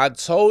seen it. I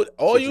told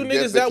all you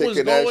niggas that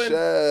was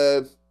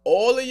going.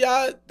 All of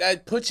y'all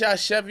that put y'all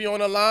Chevy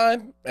on the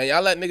line and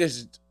y'all let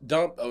niggas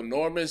dump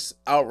enormous,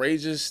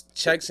 outrageous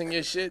checks in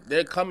your shit,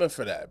 they're coming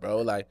for that,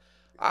 bro. Like,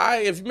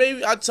 I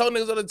tell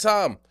niggas all the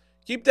time,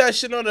 keep that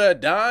shit under a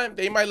dime.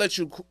 They might let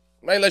you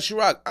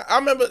rock. I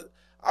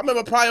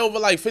remember probably over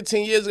like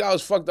 15 years ago, I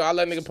was fucked up. I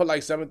let nigga put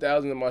like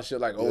 7,000 in my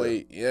shit, like, oh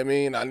wait, you know what I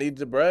mean? I need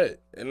the bread.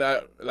 And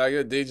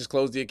they just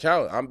closed the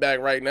account. I'm back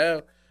right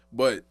now.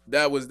 But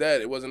that was that.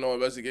 It wasn't no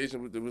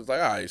investigation. It was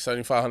like, all right,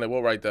 7,500,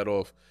 we'll write that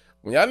off.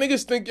 When y'all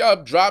niggas think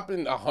y'all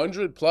dropping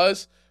 100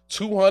 plus,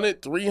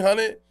 200,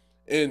 300,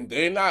 and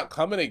they not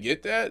coming to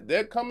get that,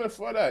 they're coming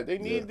for that. They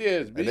need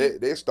theirs, B. And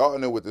they're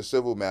starting it with the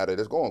civil matter.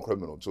 That's going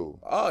criminal too.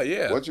 Oh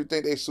yeah. Once you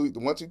think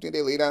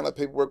they lay down the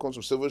paperwork on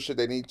some civil shit,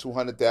 they need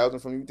 200,000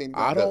 from you. You think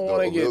I don't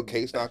want to get real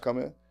case not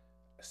coming?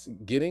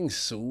 Getting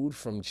sued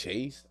from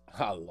Chase,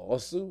 a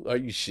lawsuit? Are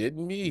you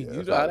shitting me? Yeah,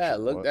 you know how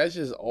that look? That's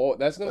just all.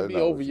 That's gonna be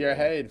over your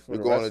head for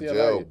the rest of your life.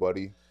 You're going to jail,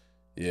 buddy.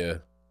 Yeah.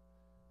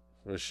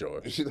 For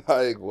sure. She's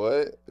like,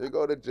 what? You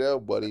go to jail,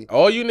 buddy.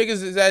 All you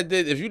niggas is that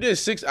if you did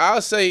 6, I'll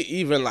say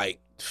even like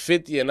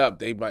 50 and up,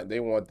 they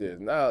want this.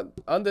 Now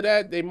under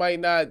that, they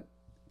might not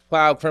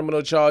file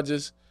criminal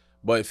charges,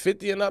 but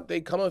 50 and up, they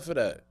coming for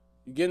that.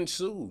 You getting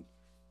sued,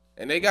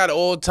 and they got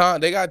all time.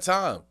 They got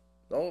time.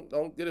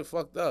 Don't get it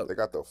fucked up. They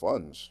got the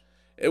funds.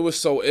 It was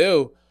so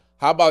ill.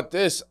 How about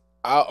this?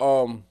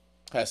 I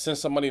had sent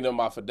some money to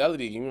my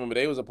Fidelity. You remember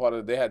they was a part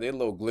of. They had their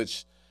little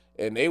glitch.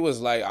 And they was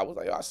like, I was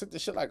like, yo, I sent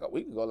this shit like a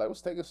week ago. Like, what's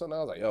taking so long?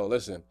 I was like, yo,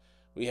 listen,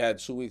 we had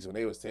 2 weeks when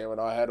they was tearing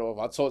our head off.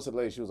 I talked to the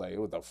lady, she was like, it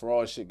was the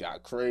fraud shit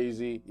got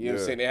crazy. You know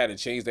what I'm saying? They had to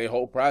change their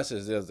whole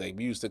process. It was like,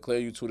 we used to clear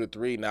you 2 to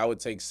 3. Now it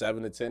takes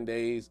 7 to 10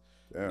 days.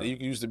 Yeah. You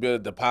used to be able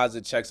to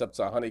deposit checks up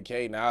to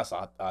 $100K. Now it's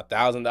a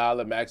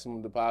 $1,000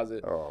 maximum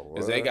deposit.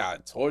 Because they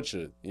got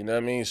tortured. You know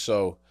what I mean?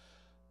 So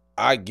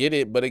I get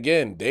it. But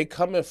again, they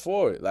coming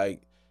for it.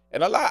 Like,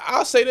 and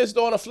I'll say this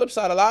though on the flip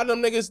side, a lot of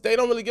them niggas, they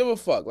don't really give a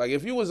fuck. Like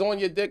if you was on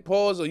your dick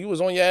pause or you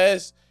was on your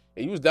ass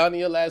and you was down to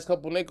your last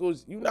couple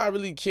nickels, you not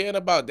really caring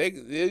about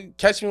they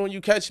catch me when you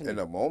catch me. In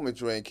the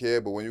moment you ain't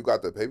care, but when you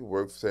got the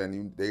paperwork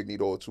saying they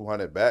need all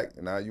 200 back,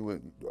 and now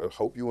I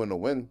hope you in the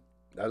win.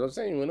 That's what I'm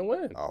saying, you in the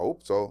win. I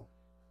hope so.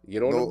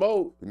 Get on the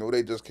boat. You know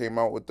they just came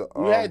out with the.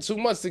 You had 2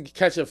 months to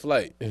catch a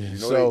flight. Yeah,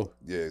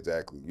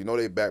 exactly. You know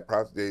they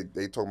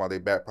talking about they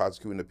back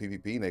prosecuting the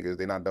PPP niggas.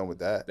 They not done with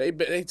that.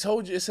 They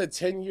told you it's a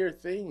 10-year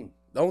thing.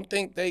 Don't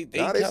think they.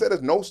 Nah, they said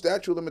there's no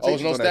statute limitation. Oh,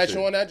 there's no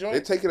statute on that joint.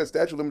 They're taking a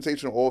statute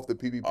limitation off the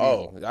PPP.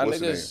 Oh, y'all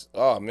niggas.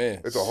 Oh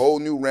man, it's a whole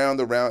new round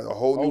around, a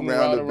whole new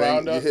round of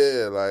bank.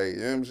 Yeah, like you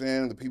know what I'm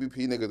saying. The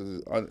PPP niggas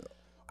is.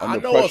 I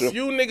know pressure. A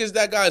few niggas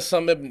that got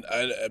some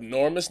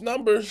enormous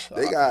numbers.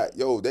 They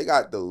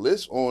got the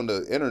list on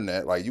the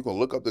internet. Like you can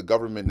look up the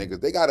government niggas.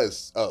 They got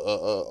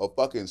a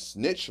fucking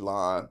snitch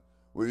line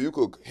where you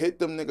could hit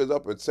them niggas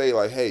up and say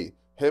like, hey,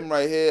 him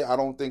right here, I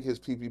don't think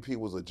his PPP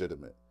was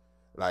legitimate.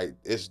 Like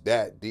it's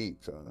that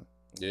deep, son.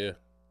 Yeah,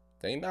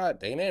 they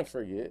didn't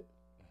forget,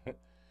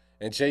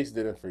 and Chase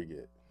didn't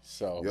forget.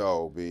 So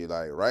Yo, be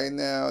like right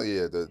now,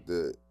 yeah,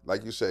 the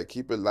like you said,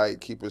 keep it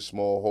light, keep it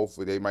small.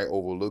 Hopefully they might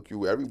overlook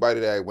you. Everybody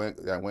that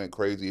went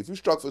crazy. If you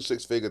struck for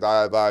 6 figures,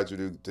 I advise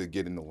you to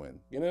get in the win.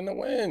 get in the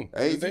win. And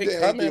Cause if you they did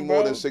anything coming,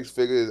 more than bro. 6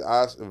 figures,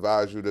 I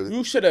advise you to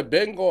You should have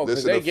been going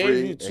because listen they to gave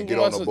you Free and get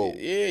on 2 months. the boat.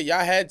 Yeah,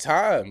 y'all had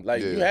time.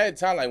 Like you Yeah. had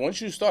time. Like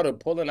once you started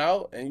pulling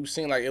out and you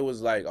seen like it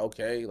was like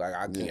okay, like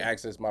I can't Yeah.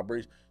 access my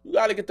breach. You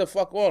got to get the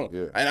fuck on.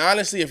 Yeah. And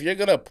honestly, if you're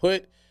gonna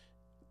put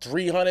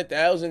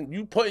 300,000,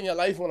 you putting your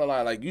life on the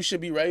line. Like you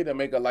should be ready to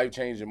make a life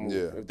changing move.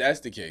 Yeah. If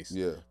that's the case.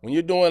 Yeah. When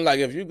you're doing like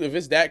if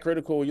it's that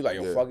critical, you're like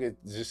yo Yeah. fuck it,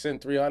 just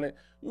send 300.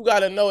 You got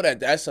to know that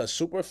that's a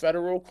super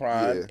federal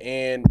crime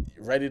and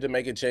ready to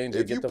make a change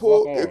and get the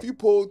fuck on. If you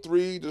pull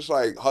 3, just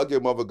like hug your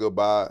mother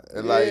goodbye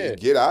and like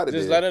get out of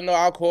there. Just let her know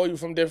I'll call you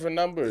from different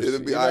numbers. It'll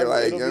be all right,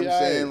 like, you know what I'm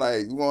saying?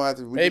 Like, you won't have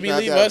to... Maybe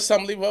leave us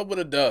some, leave up with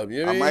a dub, you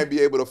know what I mean? might be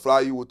able to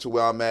fly you to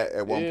where I'm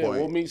at one point.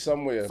 We'll meet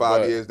somewhere.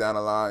 5 years down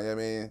the line, you know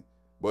what I mean?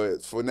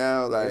 But for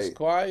now, like... It's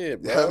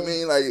quiet, bro. You know what I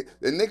mean? Like,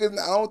 the niggas...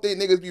 I don't think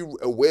niggas be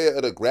aware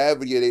of the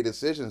gravity of their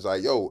decisions.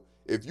 Like, yo,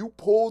 if you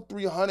pull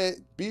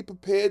 300, be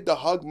prepared to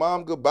hug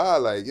mom goodbye.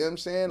 Like, you know what I'm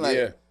saying?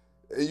 Like,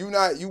 you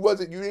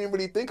didn't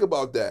really think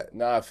about that.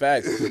 Nah,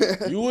 facts.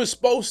 You was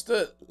supposed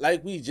to,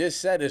 like we just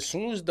said, as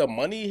soon as the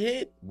money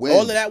hit, win.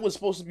 all of that was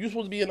supposed to, you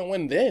supposed to be in a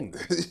win then.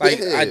 Like,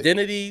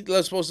 identity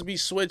was supposed to be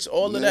switched,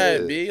 all of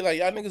that, B. Like,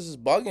 y'all niggas is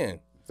bugging.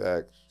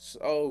 Facts.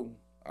 So,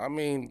 I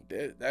mean,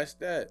 that's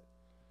that.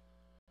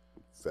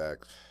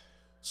 Facts.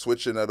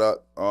 Switching it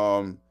up.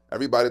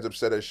 Everybody's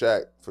upset at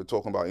Shaq for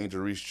talking about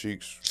Angel Reese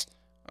cheeks.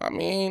 I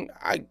mean,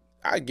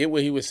 I get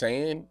what he was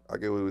saying. I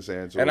get what he was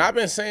saying too. And I've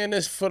been saying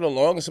this for the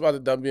longest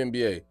about the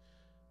WNBA.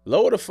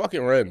 Lower the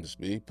fucking rims,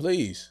 B,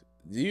 please.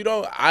 You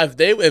don't.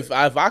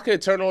 If I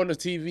could turn on the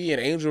TV and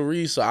Angel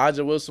Reese or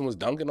Aja Wilson was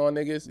dunking on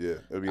niggas,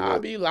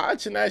 I'd be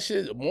watching that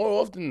shit more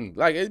often.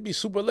 Like it'd be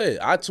super lit.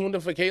 I tuned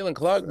in for Caitlin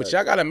Clark, but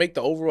y'all gotta make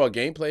the overall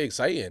gameplay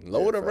exciting.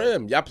 Lower the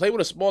rim. Y'all play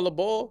with a smaller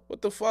ball.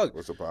 What the fuck?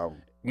 What's the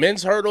problem?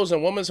 Men's hurdles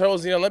and women's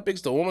hurdles in the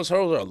Olympics, the women's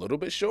hurdles are a little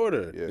bit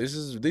shorter. Yeah. This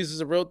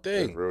is a real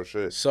thing. That's real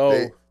shit.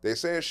 So they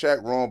saying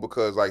Shaq wrong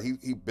because like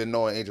he been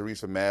knowing Angel Reese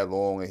for mad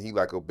long and he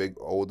like a big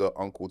older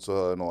uncle to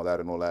her and all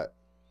that and all that.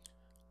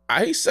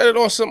 He said it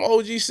on some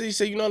OGC. He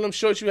said, you know them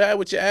shorts you had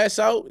with your ass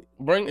out?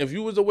 If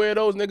you was to wear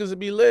those, niggas would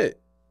be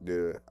lit.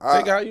 Yeah.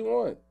 Take it how you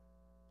want.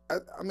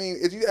 I mean,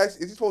 is he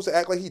supposed to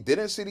act like he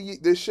didn't see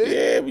this shit?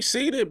 Yeah, we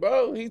seen it,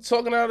 bro. He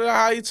talking out of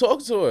how he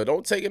talked to her.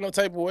 Don't take it no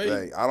type of way.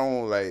 Like, I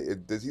don't,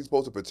 is he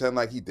supposed to pretend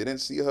like he didn't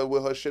see her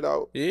with her shit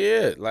out?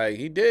 Yeah, like,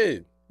 he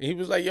did. He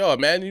was like, yo,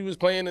 imagine he was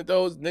playing at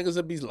those niggas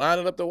would be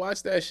lining up to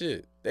watch that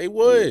shit. They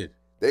would. Yeah.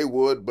 They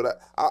would, but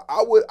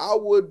I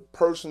would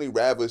personally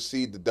rather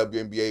see the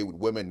WNBA with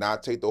women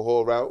not take the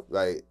whole route,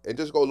 like, and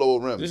just go lower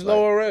rim. Just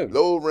lower rim.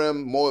 Lower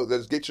rim, more.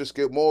 Let's get your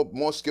skill,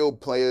 more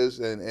skilled players,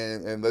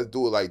 and let's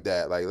do it like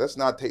that. Like, let's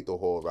not take the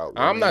whole route.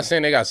 I'm not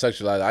saying they got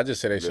sexualized. I just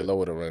said they should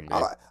lower the rim. I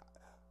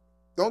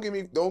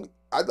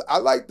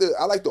like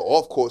the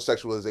off court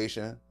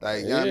sexualization.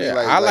 Like, you know what I mean?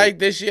 I like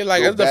this shit.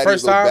 Like, that's the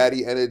first time.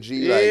 Baddie energy.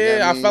 Yeah, like, you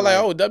know what I felt like,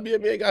 oh,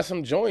 WNBA got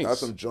some joints. Got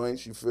some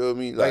joints. You feel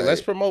me? Like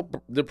let's promote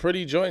the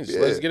pretty joints.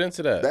 Yeah. Let's get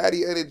into that.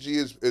 Baddie energy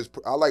is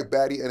I like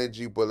baddie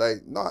energy, but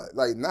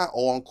not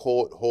on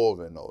court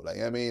whoring though. Like,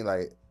 you know what I mean?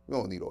 Like, we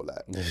don't need all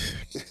that.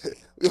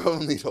 We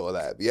don't need all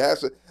that.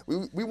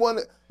 We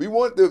want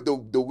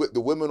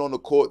the women on the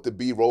court to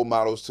be role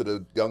models to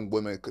the young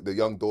women, the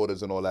young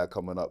daughters and all that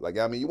coming up. Like,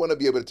 I mean, you want to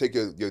be able to take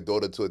your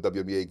daughter to a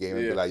WNBA game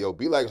and be like, yo,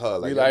 be like her.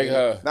 Like, be like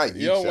her. Not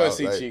you don't want to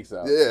see cheeks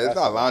out. Yeah, it's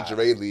not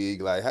lingerie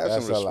league. Like, have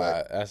some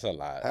respect. That's a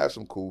lot. Have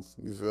some coof.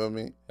 You feel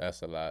me?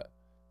 That's a lot.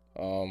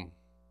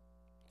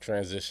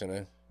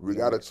 Transitioning. We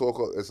gotta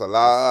talk. It's a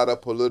lot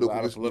of political.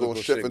 We're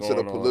gonna shift into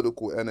the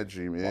political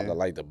energy, man. I gotta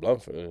light the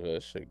blunt for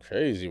that shit.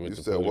 Crazy with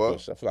the political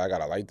stuff. I feel like I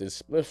gotta light this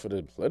split for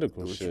the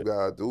political shit. What you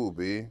gotta do,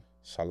 B?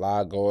 It's a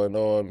lot going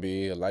on,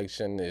 B.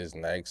 Election is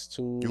next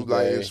Tuesday. You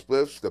lighting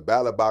spliffs? The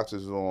ballot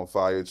boxes are on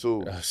fire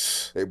too.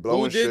 They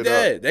blowing shit up. Who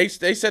did that?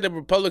 They said the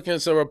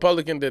Republicans. So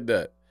Republican did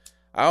that.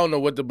 I don't know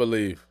what to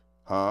believe.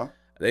 Huh?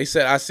 They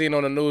said I seen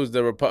on the news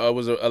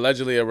was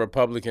allegedly a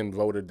Republican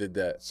voter did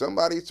that.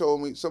 Somebody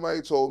told me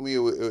it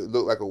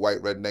looked like a white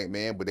redneck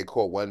man, but they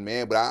caught one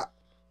man. But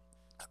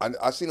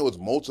I seen it was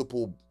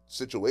multiple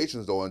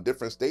situations though in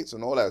different states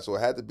and all that. So it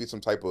had to be some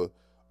type of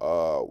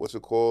what's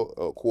it called?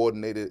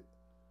 Coordinated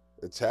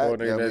attack.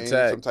 Coordinated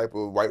attack. Some type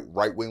of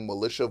right wing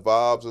militia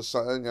vibes or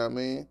something. You know what I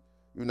mean?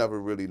 You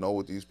never really know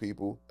with these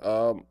people.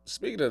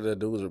 Speaking of the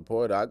news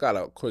reporter, I got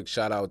a quick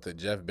shout out to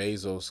Jeff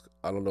Bezos.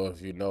 I don't know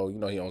if you know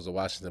he owns the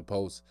Washington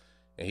Post,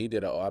 and he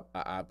did an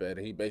op-ed.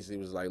 He basically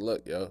was like,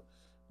 "Look, yo,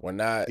 we're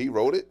not." He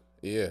wrote it.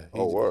 Yeah.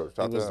 Word.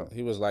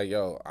 He was like,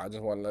 "Yo, I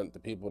just want to let the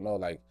people know,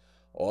 like,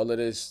 all of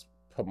this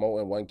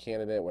promoting one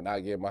candidate, we're not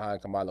getting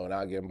behind Kamala, we're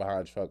not getting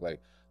behind Trump. Like,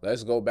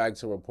 let's go back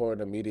to reporting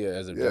the media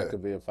as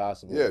objectively as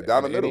possible. Yeah,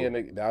 down the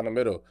middle. Down the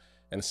middle."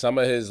 And some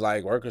of his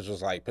like workers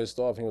was like pissed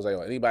off. He was like,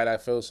 anybody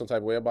that feels some type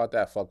of way about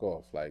that, fuck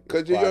off. Like,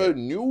 because you're a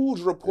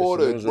news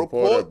reporter.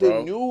 Report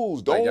the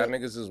news. Don't, like, y'all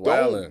niggas is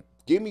wilding.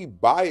 give me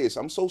bias.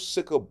 I'm so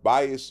sick of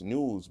biased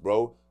news,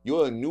 bro.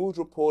 You're a news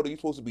reporter. You're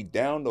supposed to be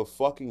down the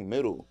fucking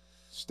middle.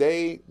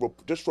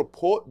 Just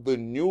report the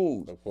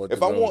news.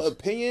 If I want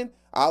opinion,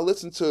 I'll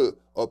listen to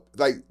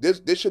like this.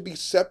 There should be a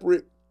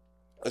separate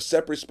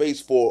space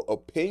for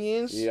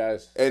opinions,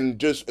 and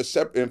just a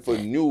separate and for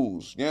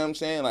news. You know what I'm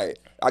saying? Like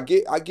I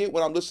get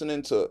when I'm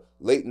listening to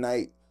late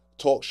night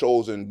talk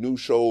shows and news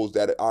shows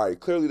that, all right,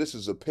 clearly this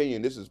is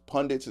opinion, this is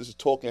pundits, this is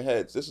talking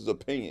heads, this is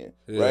opinion,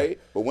 right?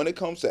 But when it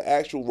comes to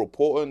actual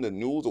reporting the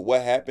news or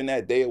what happened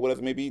that day or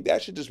whatever it may be,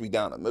 that should just be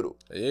down the middle.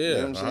 Yeah, you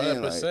know what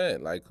I'm saying?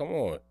 100%. Like, come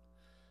on.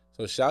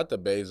 So shout to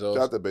Bezos.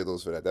 Shout to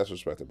Bezos for that. That's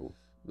respectable.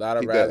 A lot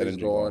of rallies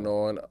going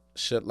on,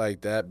 shit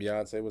like that.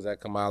 Beyonce was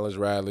at Kamala's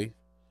rally.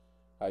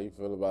 How you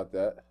feel about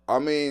that? I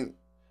mean,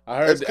 I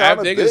heard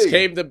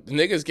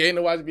niggas came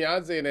to watch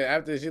Beyonce, and then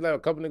after she left, a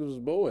couple niggas was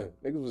booing.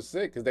 Niggas was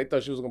sick because they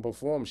thought she was gonna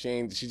perform.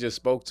 She just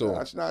spoke to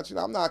them.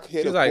 I'm not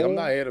here. She's like, I'm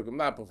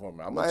not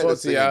performing. I'm gonna talk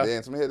to y'all.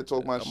 I'm here to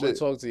talk my shit. I'm gonna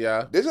talk to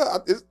y'all.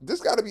 This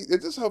gotta be.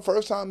 Is this her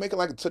first time making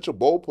like such a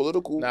bold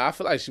political? Nah, I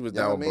feel like she was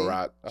down with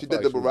Barack. She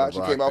did the Barack.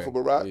 She came out for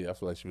Barack. Yeah, I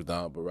feel like she was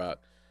down with Barack.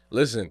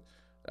 Listen.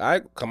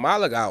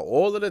 Kamala got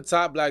all of the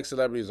top black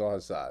celebrities on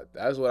her side.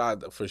 That's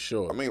what for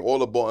sure. I mean, all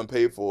the bought and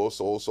paid for,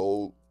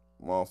 sold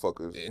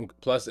motherfuckers.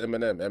 Plus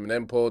Eminem.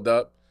 Eminem pulled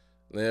up.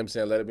 You know what I'm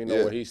saying? Let me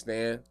know where he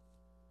stand.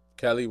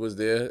 Kelly was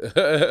there.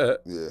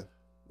 Yeah.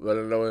 Let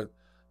her know.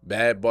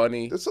 Bad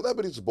Bunny. The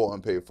celebrities bought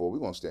and paid for. We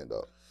gonna stand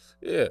up.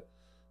 Yeah.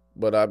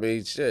 But I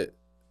mean, shit.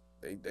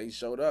 They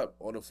showed up.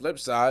 On the flip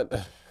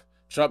side,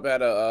 Trump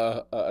had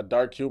a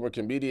dark humor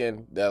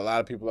comedian that a lot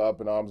of people are up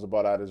in arms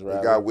about at his rally.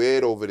 He got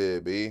weird over there,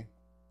 B.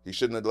 He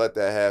shouldn't have let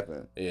that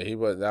happen. Yeah, he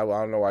was. I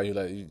don't know why you're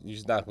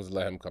not supposed to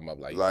let him come up.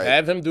 Like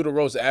have him do the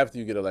roast after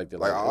you get elected.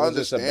 Like I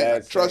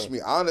understand. Trust me,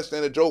 I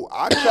understand the joke.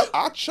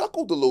 I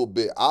chuckled a little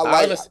bit.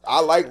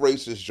 I like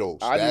racist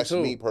jokes. That's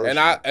me personally.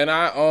 And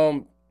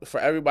I for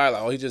everybody,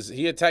 like,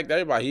 he attacked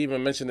everybody. He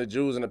even mentioned the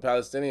Jews and the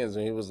Palestinians,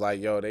 and he was like,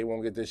 yo, they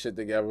won't get this shit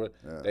together.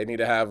 Yeah. They need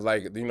to have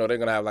they're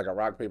gonna have like a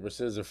rock, paper,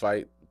 scissors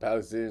fight. The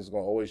Palestinians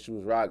gonna always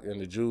choose rock,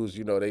 and the Jews,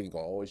 they gonna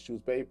always choose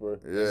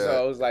paper. Yeah.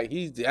 So it was like,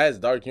 he has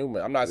dark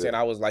humor. I'm not saying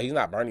I was like, he's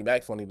not Bernie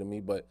Mac funny to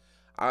me, but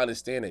I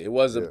understand it. It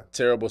was a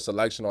terrible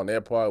selection on their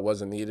part. It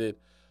wasn't needed.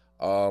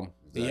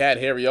 He had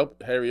Harry O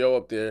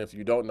up there. If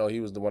you don't know, he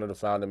was one of the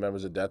founding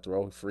members of Death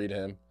Row. He freed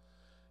him.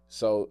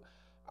 So,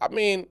 I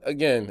mean,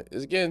 again,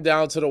 it's getting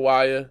down to the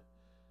wire.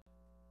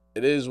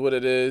 It is what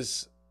it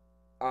is.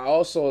 I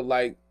also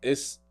like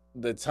it's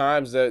the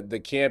times that the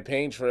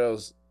campaign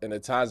trails and the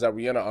times that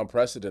we're in are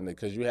unprecedented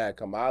because you had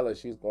Kamala,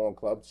 she's going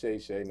Club Shay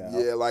Shay now.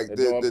 Yeah, like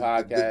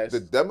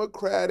the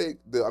Democratic,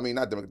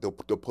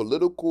 the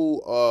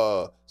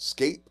political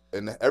scape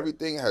and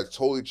everything has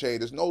totally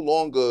changed. It's no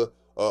longer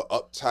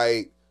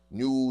uptight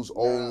news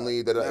only.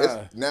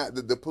 It's now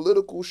the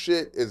political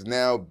shit is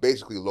now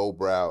basically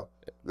lowbrow.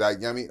 Like,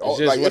 you know what I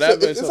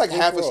mean? It's like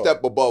half a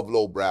step above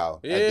lowbrow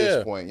at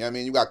this point. You know what I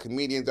mean? You got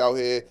comedians out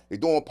here, they're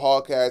doing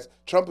podcasts.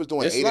 Trump is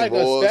doing Aiden Ross. It's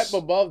like a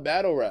step above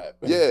battle rap.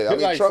 Yeah, I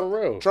mean, like, Trump,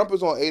 for real. Trump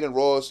is on Aiden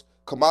Ross.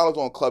 Kamala's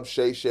on Club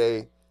Shay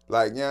Shay.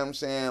 Like, you know what I'm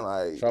saying?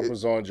 Like, Trump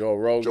was on Joe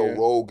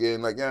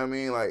Rogan. Like, you know what I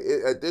mean? Like,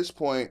 at this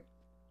point.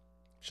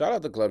 Shout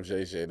out to Club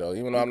Shay Shay, though.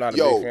 Even though I'm not a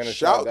big fan of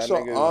shout to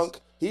Unc.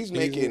 He's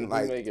making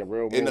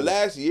real in the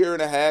last year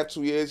and a half,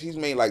 2 years, he's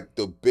made like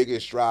the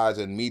biggest strides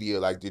in media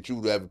like that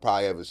you've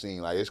probably ever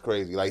seen. Like, it's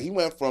crazy. Like, he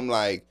went from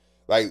like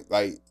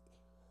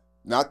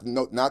not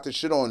to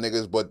shit on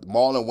niggas, but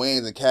Marlon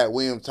Wayans and Cat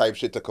Williams type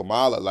shit to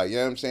Kamala. Like, you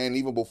know what I'm saying?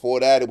 Even before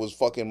that, it was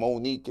fucking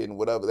Monique and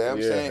whatever. You know what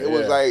I'm saying? It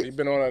was like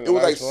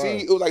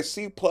it was like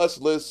C+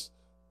 list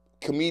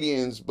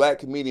comedians, black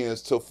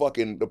comedians to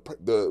fucking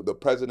the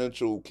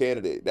presidential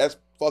candidate. That's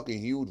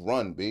fucking huge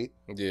run, B.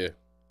 Yeah.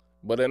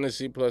 But in the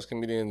C+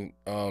 comedian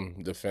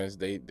defense,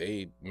 they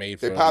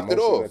popped it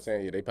off.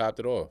 They popped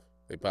it off.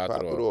 They popped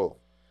it off.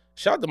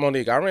 Shout out to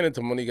Monique. I ran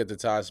into Monique at the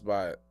Thai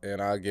spot,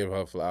 and I gave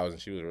her flowers,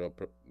 and she was real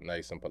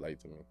nice and polite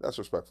to me. That's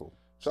respectful.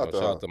 Shout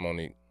out to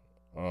Monique.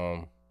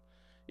 Yeah,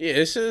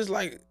 it's just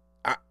like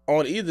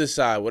on either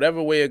side,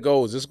 whatever way it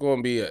goes, it's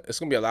gonna be a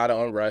lot of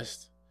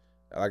unrest.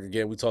 Like,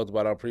 again, we talked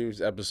about our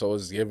previous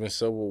episodes, it's giving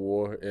Civil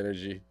War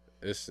energy.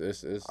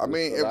 I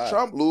mean, if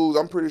Trump lose,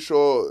 I'm pretty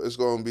sure it's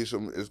gonna be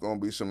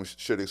some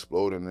shit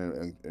exploding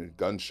and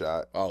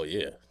gunshot. Oh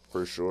yeah,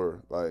 for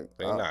sure. Like,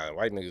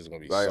 white niggas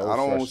gonna be like, so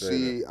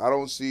frustrated. I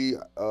don't see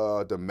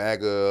the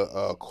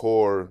MAGA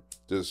core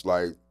just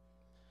like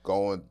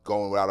going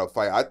without a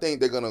fight. I think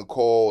they're gonna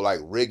call like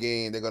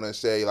rigging. They're gonna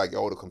say like,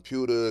 oh, the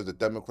computers, the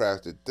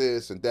Democrats did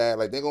this and that.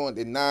 Like,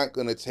 they're not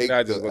gonna take the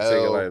L. Take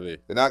it lightly.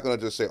 They're not gonna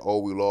just say, oh,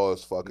 we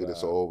lost, fuck it,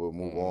 it's over,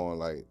 move on.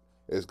 Like,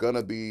 it's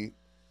gonna be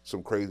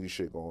some crazy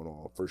shit going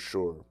on for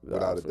sure,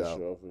 without a doubt.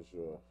 For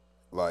sure.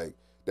 Like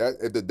that,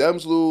 if the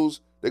Dems lose,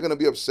 they're gonna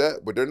be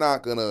upset, but they're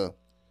not gonna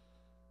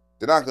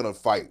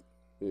fight.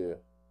 Yeah,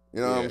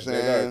 you know what I'm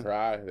saying? They're gonna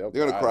cry. They're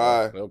gonna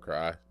cry. They'll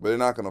cry, but they're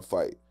not gonna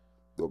fight.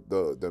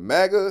 The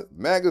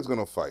MAGA's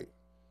gonna fight.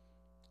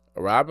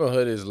 Robin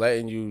Hood is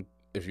letting you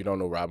if you don't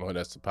know Robinhood,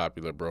 that's the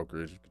popular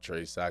brokerage. You can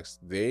trade stocks.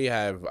 They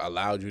have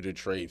allowed you to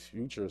trade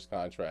futures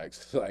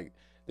contracts. Like,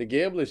 the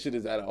gambling shit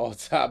is at an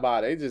all-time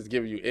high. They just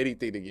give you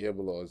anything to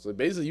gamble on. So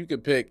basically, you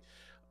can pick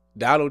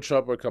Donald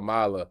Trump or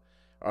Kamala,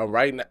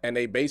 right now, and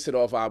they base it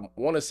off, I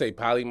want to say,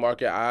 poly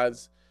market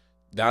odds.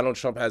 Donald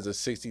Trump has a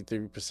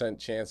 63%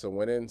 chance of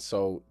winning.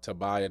 So to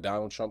buy a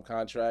Donald Trump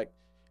contract,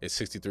 it's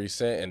 63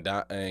 cents,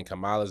 and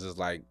Kamala's is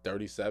like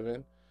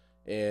 37.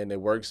 And it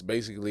works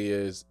basically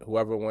is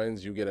whoever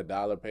wins, you get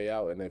 $1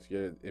 payout, and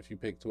if you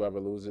pick whoever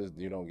loses,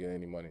 you don't get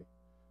any money.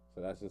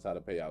 So that's just how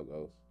the payout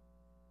goes.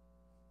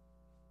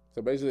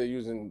 So basically,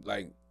 using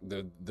like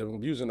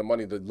using the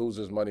money, the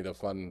losers' money, to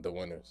fund the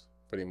winners,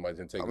 pretty much,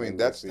 and take. I mean,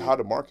 that's how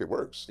the market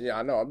works. Yeah,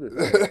 I know. I'm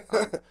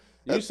just.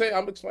 You say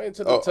I'm explaining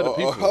to the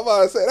people. How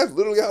about I say that's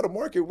literally how the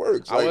market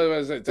works? Like, I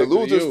was gonna say, the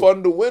losers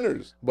fund the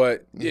winners.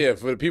 But yeah,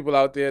 for the people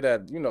out there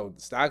that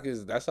stock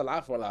that's a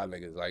lot for a lot of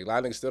niggas. Like, a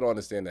lot of niggas still don't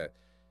understand that.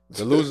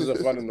 The losers are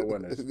funding the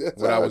winners.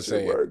 That's what how I was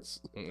saying. Works.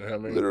 You know what I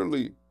mean?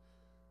 Literally,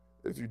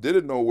 if you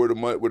didn't know where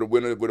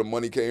the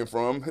money came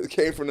from, it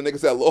came from the niggas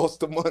that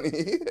lost the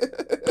money.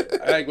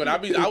 Like, when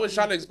I was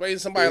trying to explain to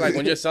somebody, like,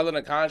 when you're selling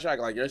a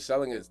contract, like, you're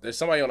selling it, there's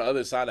somebody on the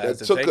other side that has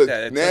to take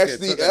that. It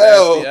nasty took a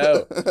nasty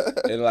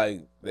L. And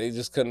like, they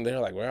just couldn't.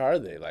 They're like, where are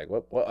they? Like,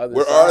 what other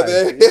where side? Are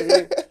they? You know what I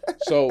mean?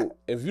 So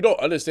if you don't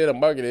understand the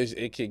market,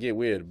 it can get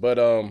weird.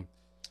 But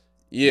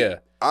yeah.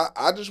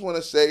 I just want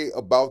to say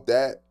about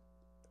that,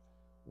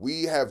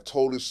 we have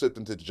totally slipped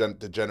into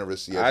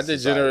degeneracy.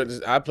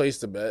 I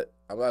placed a bet.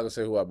 I'm not gonna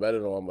say who I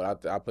betted on,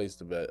 but I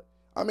placed a bet.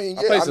 I mean,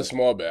 I placed a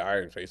small bet. I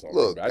didn't place on.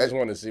 Look, I just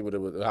wanted to see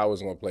how it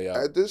was gonna play out.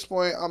 At this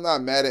point, I'm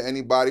not mad at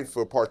anybody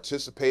for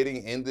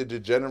participating in the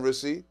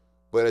degeneracy,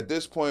 but at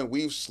this point,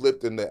 we've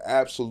slipped into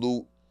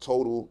absolute,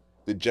 total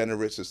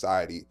degenerate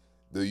society.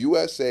 The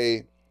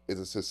USA is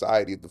a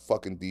society of the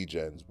fucking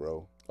degens,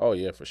 bro. Oh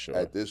yeah, for sure.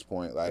 At this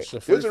point, like,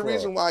 there's a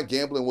reason why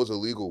gambling was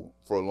illegal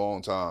for a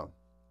long time.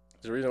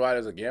 There's a reason why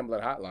there's a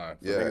gambling hotline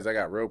for niggas that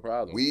got real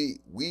problems.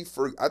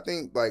 I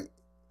think, like,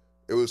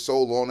 it was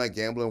so long that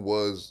gambling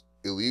was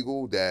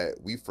illegal that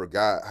we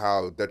forgot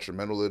how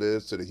detrimental it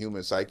is to the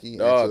human psyche.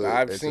 Dog,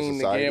 I've seen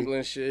the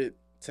gambling shit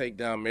take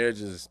down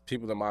marriages,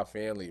 people in my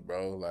family,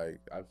 bro. Like,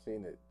 I've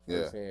seen it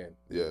firsthand.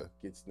 Yeah. It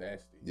gets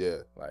nasty. Yeah.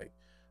 Like,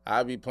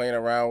 I be playing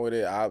around with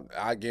it.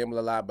 I gamble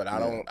a lot, but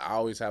I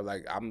always have,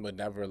 like, I would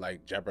never,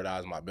 like,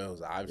 jeopardize my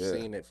bills. I've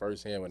seen it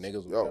firsthand when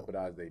niggas would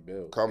jeopardize their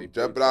bills.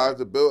 Jeopardize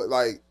the bill,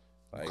 like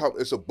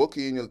it's a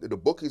bookie the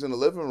bookie's in the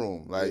living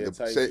room. Like,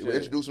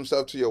 introduce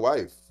himself to your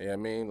wife. Yeah, I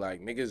mean,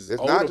 like, niggas.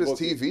 It's not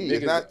just TV.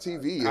 It's not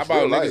TV. It's how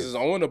about niggas is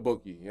owning a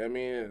bookie? You know what I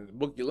mean? The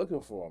bookie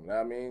looking for them. You know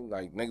what I mean?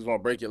 Like, niggas want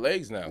to break your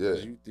legs now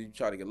because you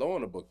try to get low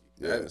on the bookie.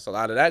 Yeah, it's a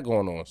lot of that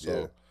going on.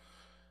 So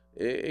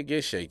it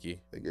gets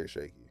shaky. It gets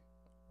shaky.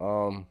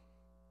 So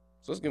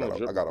let's get on.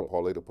 I got a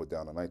parlay to put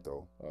down tonight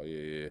though. Oh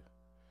yeah.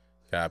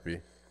 Copy.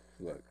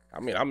 Look, I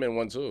mean, I'm in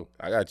one too.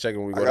 I gotta check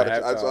when we go to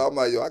halftime. So I'm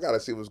like, I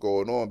gotta see what's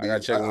going on. I gotta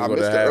check when we go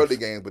missed to the early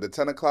games, but the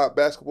 10 o'clock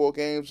basketball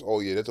games,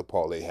 oh yeah, there's a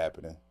parlay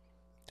happening.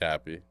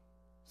 Copy.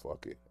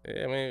 Fuck it.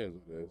 Yeah, I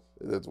mean,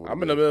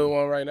 I'm in the middle of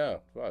one right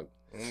now. Fuck.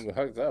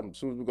 As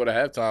soon as we go to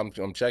halftime,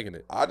 I'm checking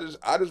it. I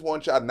just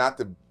want y'all not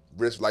to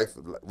risk life.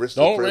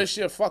 Don't risk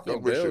your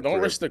fucking bill. Don't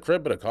risk the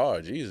crib of the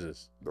car.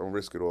 Jesus. Don't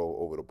risk it all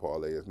over the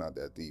parlay. It's not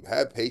that deep.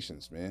 Have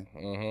patience, man.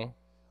 Mm-hmm.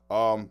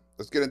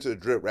 Let's get into the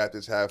drip. Wrap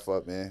this half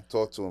up, man.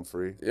 Talk to him,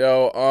 Free.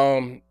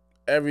 Yo,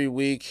 every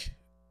week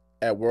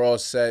We're All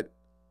Set,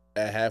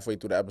 at halfway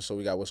through the episode,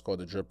 we got what's called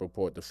the Drip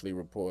Report, the Flea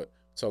Report.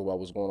 Talk about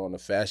what's going on in the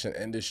fashion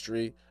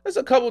industry. There's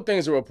a couple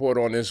things to report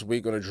on this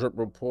week on the Drip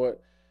Report.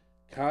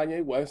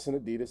 Kanye West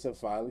and Adidas have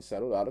finally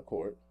settled out of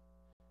court.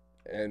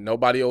 And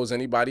nobody owes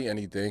anybody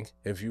anything.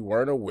 If you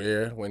weren't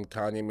aware, when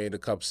Kanye made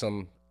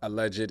some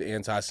alleged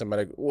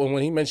anti-Semitic,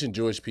 when he mentioned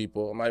Jewish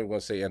people, I'm not even going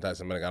to say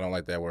anti-Semitic, I don't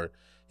like that word.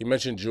 He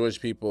mentioned Jewish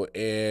people,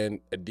 and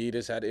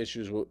Adidas had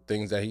issues with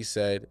things that he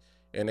said,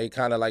 and they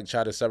kind of like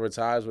tried to sever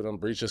ties with him,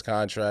 breach his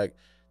contract.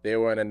 They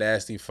were in a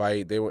nasty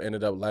fight. They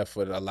ended up left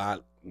with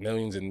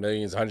millions and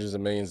millions, hundreds of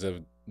millions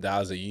of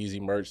dollars of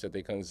Yeezy merch that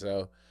they couldn't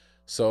sell.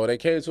 So they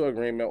came to an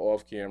agreement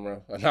off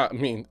camera,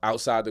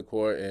 outside the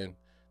court, and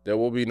there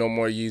will be no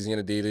more Yeezy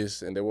and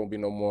Adidas, and there won't be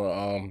no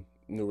more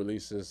new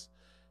releases.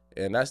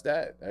 And that's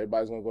that.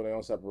 Everybody's gonna go their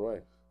own separate way.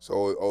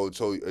 So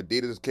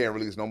Adidas can't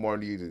release no more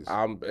Adidas.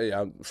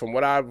 From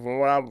what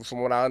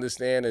I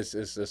understand,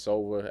 it's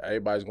over.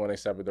 Everybody's going their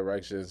separate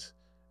directions,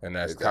 and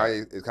that's is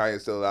Kanye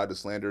still allowed to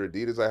slander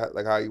Adidas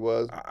like how he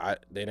was?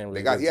 They didn't.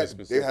 Really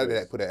they had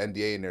to put an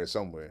NDA in there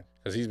somewhere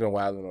because he's been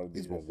wilding on Adidas.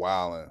 He's been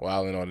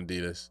wilding on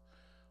Adidas.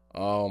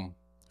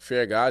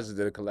 Fair Guys just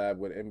did a collab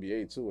with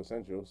NBA too,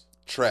 Essentials.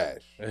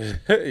 Trash.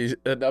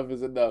 Enough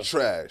is enough.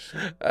 Trash.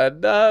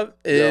 Enough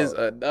is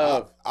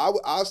enough.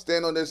 I'll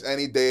stand on this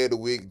any day of the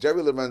week.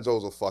 Jerry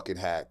Lorenzo's a fucking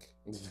hack.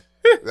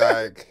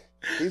 Like,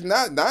 he's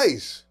not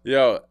nice.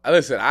 Yo,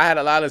 listen, I had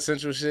a lot of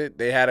Essential shit.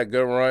 They had a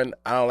good run.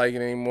 I don't like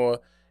it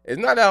anymore.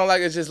 It's not that I don't like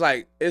it. It's just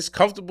like, it's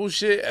comfortable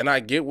shit, and I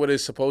get what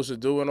it's supposed to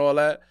do and all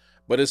that,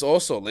 but it's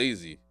also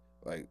lazy.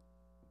 Like,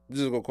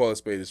 just gonna call it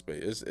spade a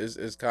spade.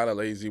 It's kind of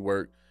lazy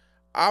work.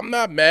 I'm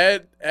not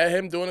mad at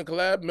him doing a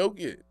collab. Milk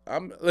it.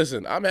 I'm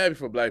happy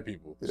for black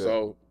people. Yeah.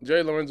 So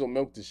Jerry Lorenzo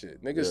milked the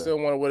shit. Niggas still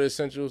want to wear the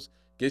essentials.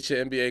 Get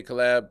your NBA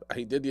collab.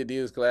 He did the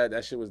Adidas collab.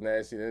 That shit was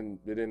nasty.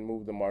 It didn't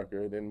move the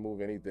marker. It didn't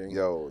move anything.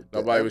 Yo,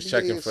 nobody was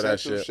checking for that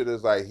shit. Shit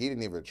is like he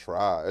didn't even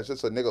try. It's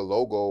just a nigga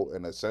logo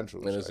and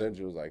essentials. And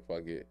essentials like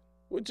fuck it,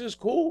 which is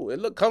cool. It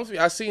looked comfy.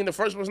 I seen the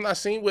first person I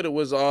seen with it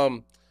was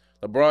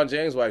LeBron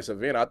James' wife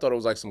Savannah. I thought it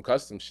was like some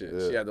custom shit.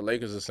 Yeah. She had the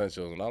Lakers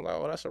essentials, and I was like,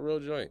 oh, that's a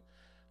real joint.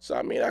 So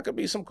I mean, that could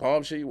be some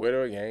calm shit. You wear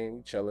to a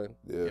game, chilling.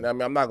 Yeah. You know what I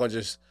mean? I'm not gonna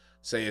just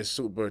say it's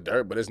super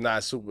dirt, but it's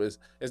not super.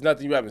 It's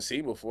nothing you haven't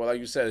seen before. Like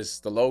you said, it's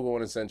the logo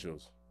and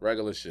essentials,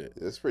 regular shit.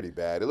 It's pretty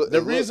bad. It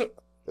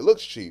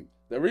looks cheap.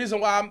 The reason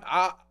why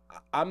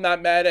I'm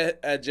not mad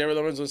at Jerry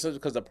Lorenzo essentials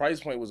because the price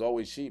point was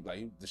always cheap.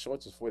 Like the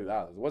shorts was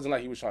 $40. It wasn't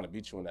like he was trying to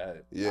beat you in the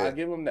head. Yeah, I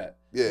give him that.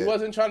 Yeah, he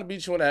wasn't trying to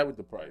beat you in the head with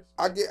the price.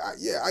 I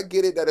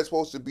get it that it's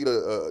supposed to be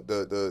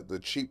the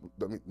cheap,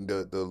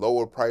 the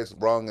lower price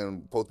rung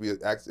and supposed to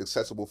be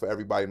accessible for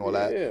everybody and all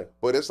that. Yeah.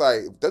 But it's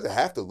like, does it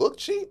have to look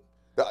cheap?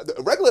 The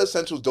regular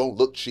essentials don't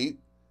look cheap.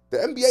 The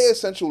NBA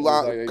essential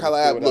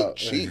collab look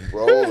cheap,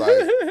 bro.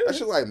 Like that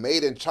shit like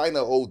made in China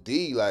OD.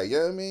 Like, you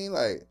know what I mean?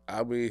 Like,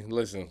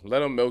 listen, let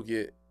them milk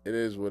it. It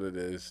is what it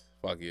is.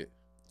 Fuck it.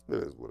 It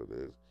is what it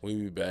is. We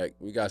be back.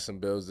 We got some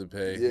bills to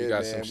pay. Yeah, we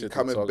got some shit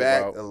coming to talk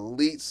back. about.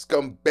 Elite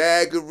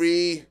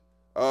scumbaggery.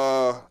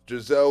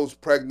 Giselle's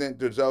pregnant.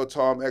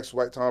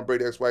 Tom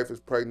Brady ex-wife is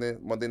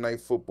pregnant. Monday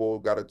Night Football.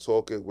 Got to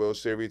talk it. World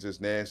Series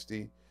is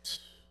nasty.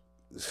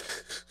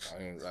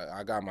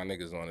 I got my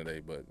niggas on today,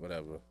 but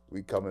whatever.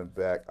 We coming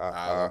back. All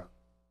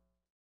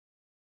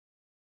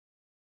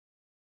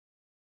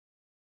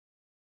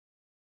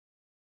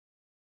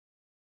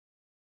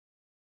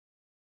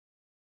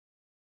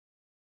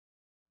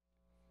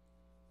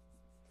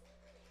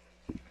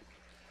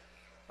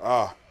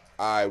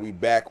right, we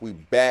back.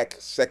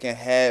 Second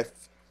half.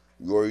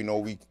 You already know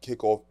we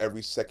kick off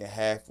every second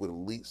half with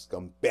elite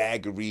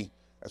scumbaggery.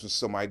 That's when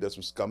somebody does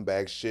some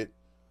scumbag shit.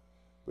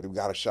 But we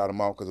gotta shout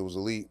them out because it was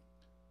elite.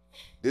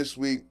 This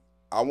week,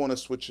 I want to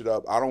switch it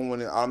up.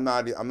 I'm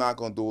not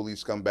gonna do elite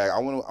scumbag. I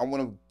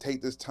want to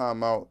take this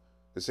time out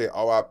to say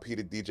R.I.P.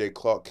 to DJ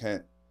Clark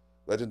Kent,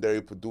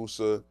 legendary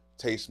producer,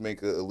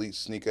 tastemaker, elite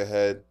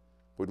sneakerhead.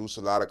 Produce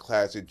a lot of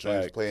classic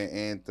joints, playing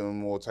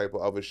Anthem, all type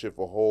of other shit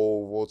for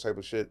Hove, all type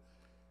of shit.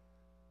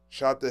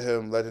 Shout to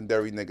him,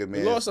 legendary nigga,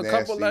 man. We lost a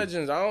couple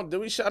legends. Did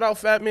we shout out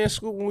Fat Man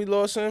Scoop when we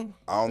lost him?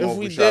 I don't know if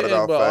we shouted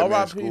out Fat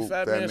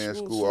Man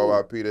Scoop.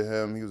 R.I.P. to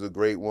him. He was a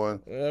great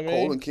one. You know what I mean?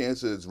 Colon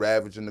cancer is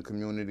ravaging the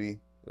community.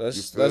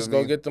 Let's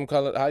go get them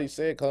how you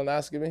say it,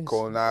 colonoscopy?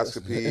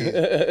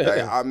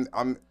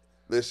 Like,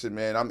 listen,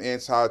 man, I'm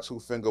anti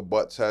two-finger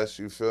butt test.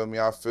 You feel me?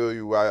 I feel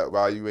you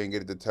why you ain't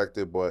get it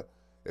detected, but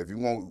if you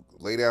want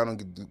to lay down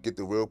and get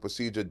the real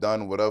procedure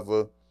done,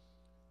 whatever.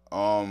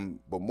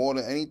 But more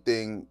than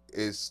anything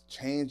is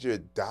change your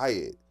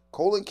diet.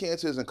 Colon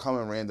cancer isn't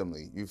coming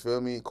randomly. You feel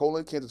me?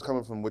 Colon cancer is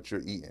coming from what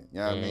you're eating. You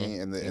know what I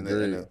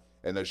mean?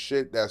 And the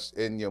shit that's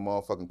in your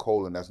motherfucking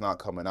colon that's not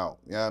coming out.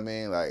 You know what I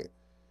mean? Like,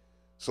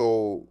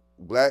 so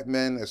black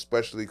men,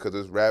 especially because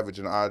it's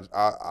ravaging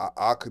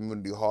our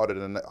community harder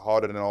than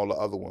all the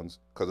other ones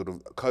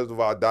because of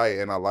our diet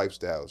and our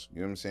lifestyles.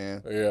 You know what I'm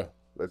saying? Yeah.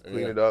 Let's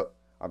clean it up.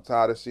 I'm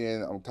tired of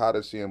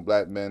seeing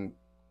black men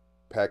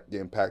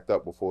getting packed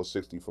up before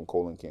 60 from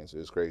colon cancer.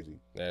 It's crazy.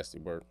 Nasty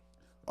work.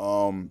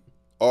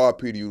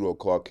 R.I.P. to you though,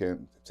 Clark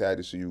Kent. Sad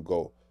to see you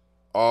go.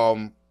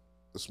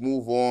 Let's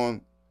move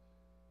on.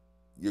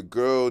 Your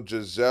girl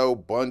Gisele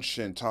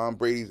Bundchen, Tom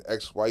Brady's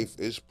ex-wife,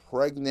 is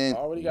pregnant.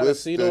 Already got a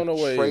seed on the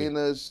way.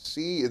 Trainer's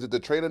seed. Is it the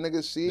trainer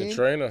nigga's seed? The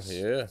trainer,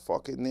 yeah.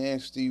 Fucking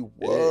nasty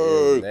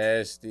work.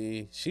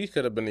 Nasty. She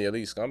could have been the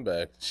elite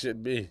scumbag.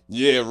 Should be.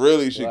 Yeah,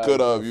 really, she could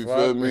have. You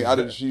feel me?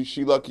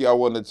 She lucky I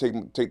wanted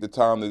to take the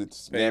time to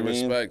pay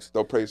respects.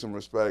 They'll pay some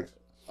respect.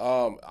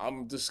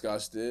 I'm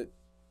disgusted,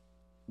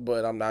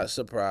 but I'm not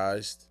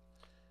surprised.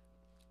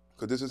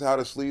 Cause this is how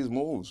the sleeves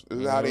moves. This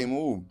is how they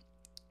move.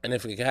 And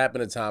if it can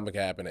happen to Tom, it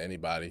can happen to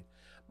anybody.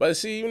 But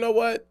see, you know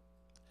what?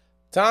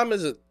 Tom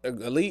is an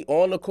elite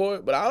on the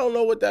court, but I don't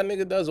know what that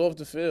nigga does off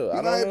the field.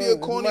 He might be a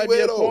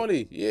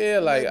corny. Yeah,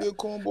 like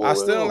I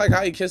still don't like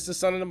how he kissed his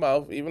son in the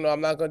mouth, even though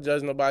I'm not gonna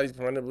judge nobody's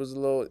friend. It was a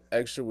little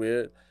extra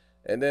weird.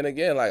 And then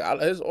again, like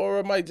his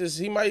aura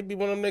he might be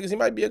one of them niggas. He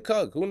might be a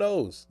cuck. Who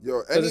knows?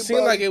 Because it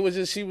seemed like it was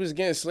just she was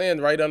getting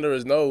slammed right under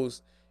his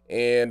nose,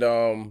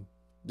 and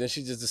then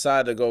she just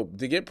decided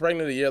to get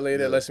pregnant a year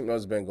later. Let him know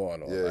what's been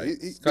going on. Yeah,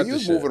 like, he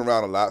was moving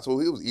around a lot, so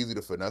it was easy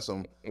to finesse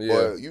him. Yeah.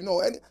 But you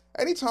know,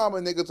 anytime a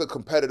nigga's a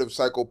competitive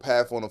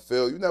psychopath on the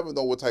field, you never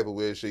know what type of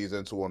weird shit he's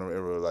into in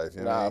real life.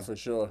 You know what I mean? For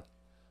sure.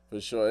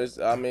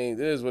 It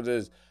is what it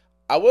is.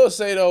 I will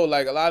say though,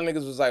 like a lot of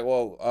niggas was like,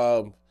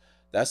 well,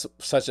 that's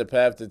such a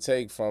path to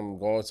take from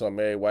going to a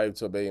married wife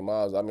to a baby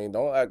mom. I mean,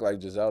 don't act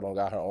like Giselle don't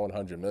got her own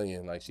 100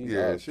 million. Like she's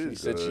Yeah, up, she's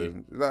she's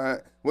sitchy. good.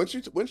 Like, once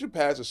you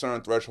pass a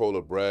certain threshold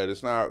of bread,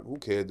 it's not who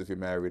cares if you're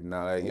married or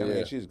not. Like, I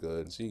mean, she's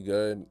good. She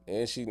good,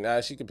 and she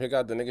can pick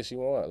out the nigga she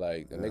want.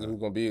 Like the nigga who's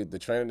gonna be the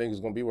trainer nigga who's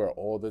gonna be with her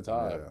all the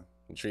time. Yeah.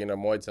 And treating her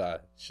Muay Thai.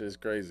 Shit's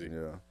crazy.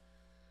 Yeah,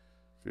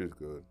 she's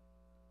good.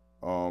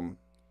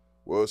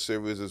 World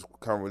Series is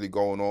currently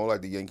going on.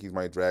 Like the Yankees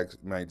might drag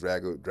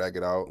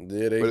it out.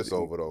 Yeah, but it's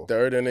over though.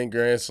 Third inning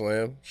Grand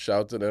Slam.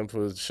 Shout to them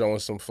for showing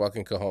some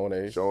fucking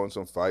cojones. Showing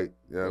some fight.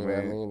 Yeah, you know what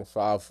I mean?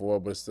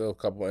 5-4, but still a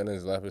couple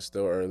innings left. It's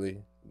still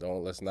early.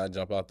 Let's not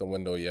jump out the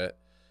window yet.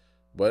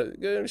 But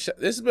this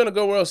has been a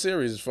good World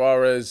Series as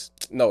far as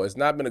no, it's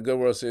not been a good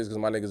World Series because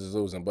my niggas is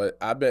losing. But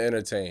I've been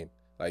entertained.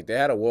 Like they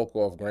had a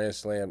walk-off Grand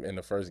Slam in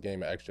the first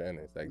game of extra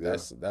innings. Like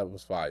that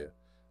was fire.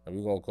 And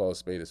we're gonna call a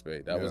spade a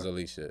spade. That was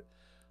elite shit.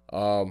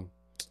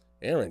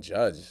 Aaron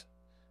Judge,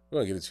 we're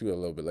gonna get it to you a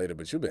little bit later,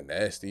 but you've been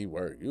nasty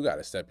work. You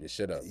gotta step your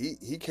shit up.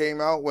 He came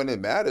out when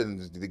it mattered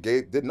and the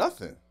game did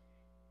nothing.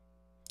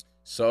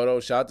 Soto,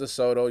 shout to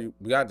Soto.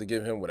 We got to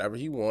give him whatever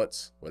he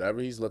wants,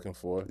 whatever he's looking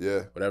for,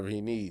 whatever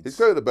he needs. He's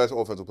clearly the best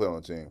offensive player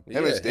on the team.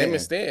 Him and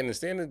Stanton. And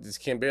Stanton just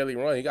can barely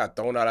run. He got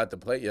thrown out at the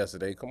plate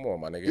yesterday. Come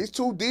on, my nigga. He's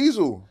too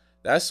diesel.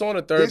 That's on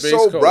the third base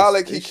coach. He's so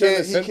brolic, he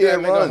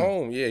can't run.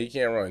 Home. Yeah, he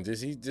can't run.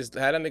 He just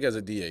had that nigga as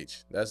a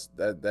DH.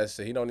 That's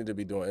it. He don't need to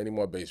be doing any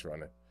more base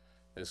running.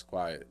 It's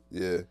quiet.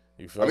 Yeah.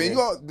 You feel me?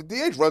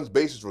 The DH runs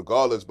bases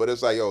regardless, but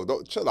it's like, yo,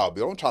 don't chill out,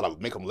 don't try to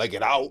make him leg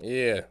it out.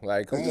 Yeah,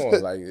 like come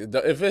on, like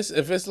if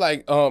it's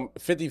like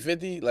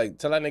 50-50, like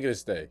tell that nigga to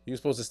stay. He was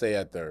supposed to stay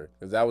at third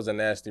because that was a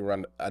nasty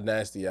run, a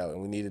nasty out,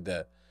 and we needed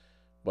that.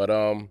 But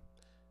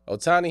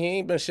Ohtani, he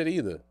ain't been shit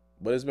either,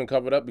 but it's been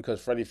covered up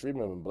because Freddie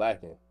Freeman been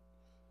blacking.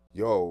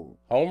 Yo,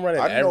 home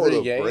running every game. I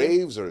know the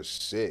Braves are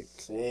sick.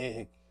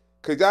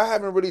 Cause y'all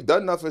haven't really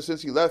done nothing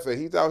since he left,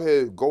 and he's out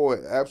here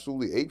going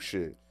absolutely ape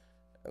shit.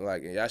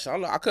 Like, I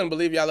don't know. I couldn't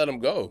believe y'all let him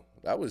go.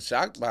 I was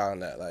shocked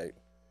behind that. Like,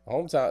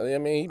 hometown. I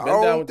mean, he been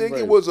I down with the don't think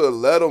Braves. it was a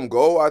let him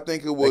go. I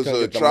think it was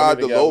a tried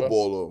to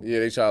lowball him. Yeah,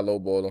 they tried to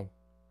lowball him.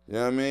 You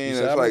know what I mean? He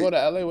said, I'm gonna go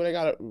to LA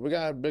where we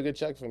got a bigger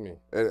check for me.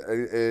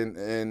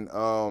 And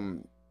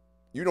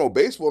you know,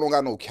 baseball don't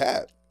got no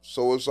cap,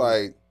 so it's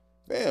like,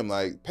 fam,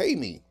 like pay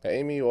me,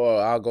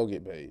 or I'll go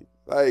get paid.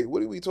 Like,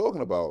 what are we talking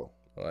about?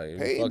 Like,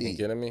 you fucking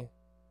kidding me?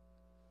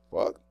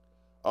 Fuck.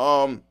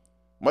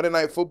 Monday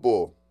Night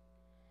Football.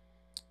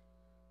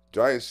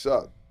 Giants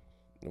suck.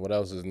 What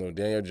else is new?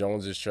 Daniel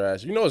Jones is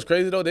trash. You know what's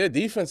crazy though? Their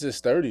defense is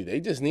sturdy.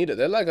 They just need it.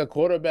 They're like a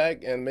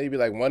quarterback and maybe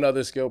like one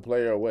other skill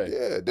player away.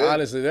 Yeah,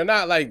 honestly, they're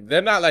not like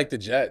the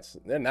Jets.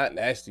 They're not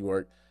nasty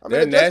work. I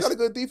mean, the Jets got a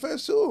good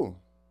defense too.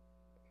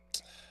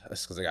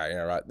 That's because they got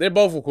Aaron Rodgers. They're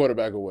both a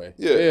quarterback away.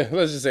 Yeah,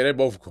 let's just say they're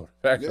both a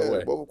quarterback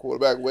away. Both a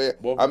quarterback away.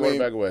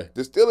 Away.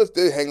 The Steelers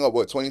did hang up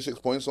 26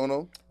 points on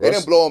them. They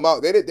didn't blow them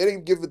out. They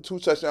didn't give the 2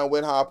 touchdown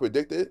win how I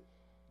predicted.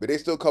 But they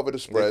still covered the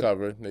spread.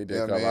 They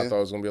did cover. I thought it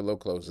was going to be a little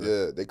closer.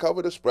 Yeah, they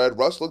covered the spread.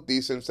 Russ looked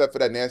decent except for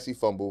that nasty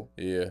fumble.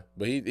 Yeah,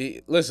 but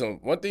he listen,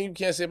 one thing you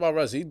can't say about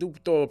Russ, he do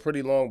throw a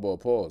pretty long ball.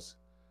 Pause.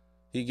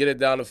 He get it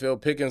down the field.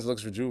 Pickens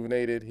looks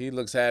rejuvenated. He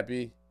looks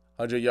happy.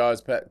 100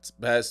 yards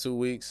past 2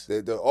 weeks.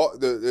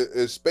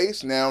 The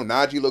space now.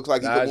 Najee looks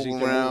like he can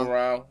move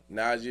around.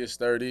 Najee is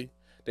sturdy.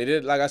 They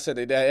did, like I said,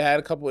 they had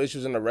a couple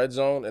issues in the red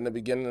zone in the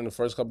beginning in the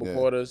first couple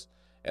quarters.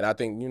 And I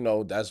think,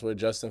 that's where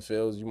Justin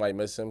Fields, you might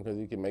miss him because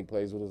he can make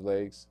plays with his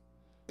legs.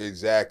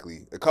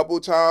 Exactly. A couple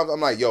of times,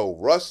 I'm like, yo,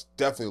 Russ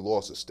definitely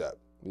lost a step.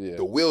 Yeah.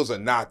 The wheels are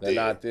not there.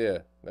 They're not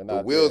there.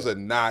 The wheels are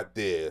not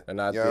there. They're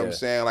not there. You know what I'm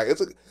saying? Like,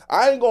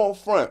 I ain't going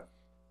front.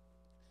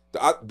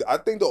 I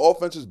think the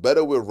offense is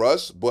better with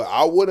Russ, but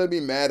I wouldn't be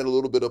mad at a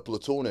little bit of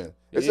platooning.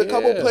 It's a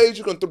couple plays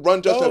you can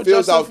run Justin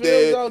Fields out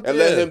there and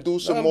let him do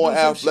some more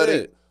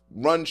athletic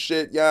run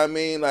shit. You know what I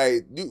mean?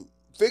 Like, you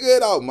figure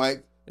it out,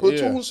 Mike.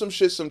 Platoon some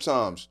shit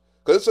sometimes.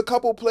 Because it's a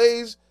couple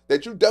plays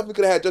that you definitely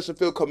could have had Justin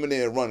Fields come in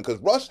there and run. Because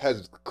Russ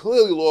has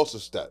clearly lost a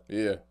step.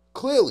 Yeah.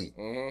 Clearly.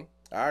 Mm-hmm.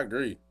 I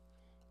agree.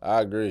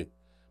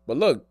 But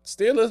look,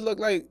 Steelers look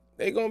like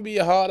they're going to be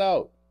hard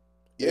out.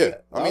 Yeah.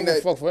 I mean,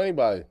 fuck for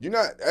anybody. You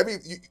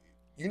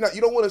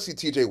don't want to see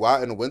TJ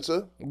Watt in the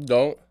winter. You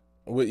don't.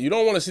 You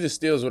don't want to see the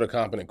Steelers with a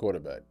competent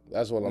quarterback.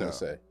 That's what I'm going to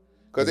say.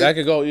 Because that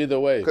could go either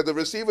way. Because the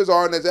receivers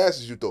aren't as ass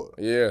as you thought.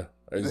 Yeah.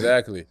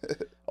 Exactly.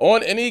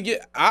 Like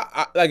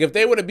if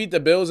they would have beat the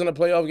Bills in a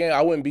playoff game,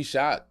 I wouldn't be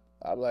shocked.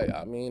 I'm like,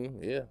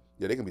 yeah.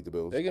 Yeah, they can beat the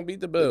Bills. They can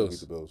beat the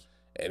Bills.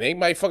 And they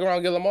might fuck around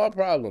and get Lamar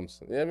problems.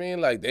 You know what I mean?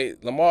 Like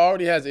Lamar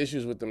already has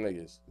issues with them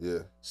niggas. Yeah.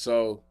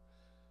 So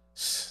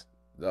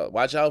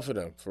watch out for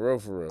them. For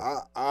real.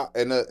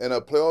 In a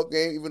playoff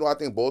game, even though I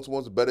think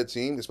Baltimore's a better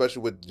team,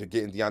 especially with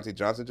getting Deontay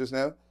Johnson just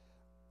now,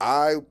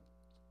 I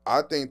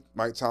think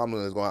Mike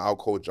Tomlin is going to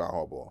outcoach John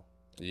Harbaugh.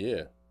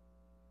 Yeah.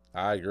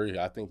 I agree.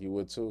 I think he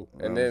would too.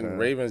 And then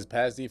Ravens'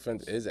 pass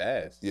defense is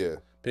ass. Yeah.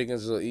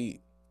 Pickens will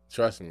eat.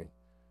 Trust me.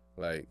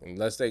 Like,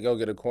 unless they go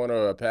get a corner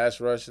or a pass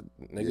rush,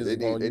 niggas is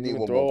going. You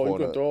can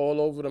throw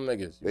all over them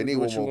niggas. They need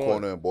one more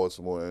corner in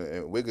Baltimore,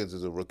 and Wiggins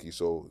is a rookie,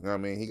 so you know what I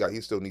mean.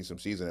 He still needs some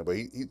seasoning, but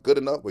he's good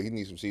enough, but he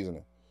needs some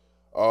seasoning.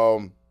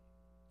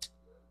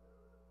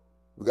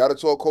 We got to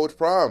talk Coach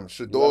Prime.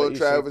 Shador and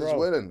Travis is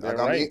winning.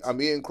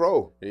 I'm eating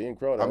crow. Eating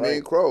crow. I'm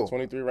eating crow.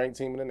 23 ranked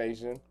team in the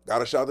nation. Got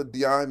to shout to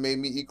Deion. Made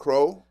me eat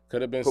crow.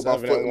 Could have been put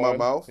 7-1. My foot in my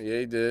mouth. Yeah,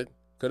 he did.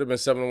 Could have been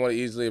 7-1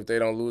 easily if they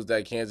don't lose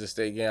that Kansas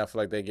State game. I feel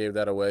like they gave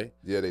that away.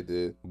 Yeah, they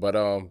did. But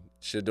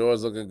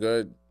Shador's looking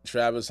good.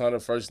 Travis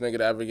Hunter, first nigga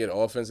to ever get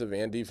offensive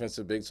and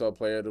defensive Big 12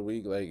 Player of the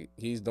Week. Like,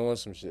 he's doing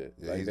some shit.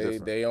 Yeah,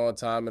 like they on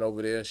time and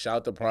over there.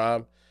 Shout to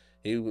Prime.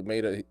 He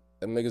made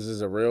them niggas is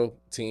a real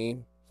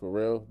team. For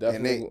real.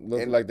 Definitely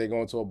looking like they're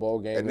going to a bowl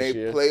game this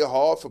year. And they play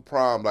hard for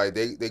Prime. Like,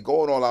 they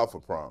going all out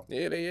for Prime.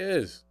 Yeah, they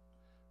is.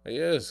 They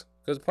is.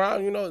 Because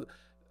Prime, you know,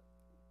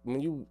 when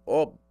you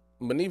all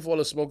beneath all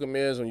the smoke and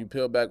mirrors, when you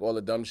peel back all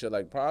the dumb shit,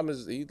 like Prime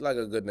he's like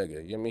a good nigga. You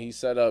know what I mean? He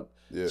set up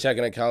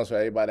checking accounts for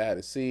everybody that had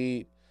a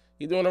seed.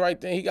 He doing the right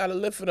thing. He got to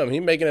live for them.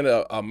 He making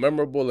it a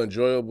memorable,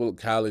 enjoyable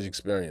college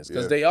experience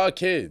because they are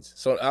kids.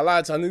 So a lot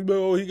of times,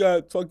 he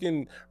got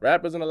fucking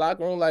rappers in the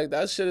locker room. Like,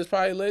 that shit is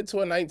probably lit to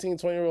a 19,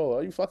 20-year-old.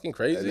 Are you fucking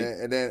crazy?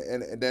 And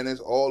then it's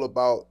all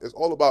about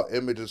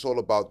image. It's all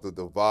about the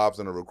vibes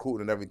and the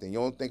recruiting and everything. You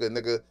don't think a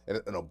nigga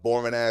in a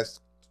boring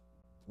ass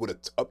with a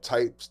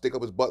uptight stick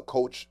up his butt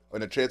coach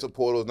in the transfer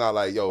portal is not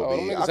like, yo,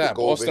 man, I can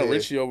go Boston over here.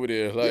 Richie over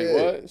there.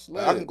 Like,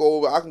 what?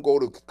 I can go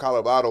to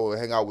Colorado and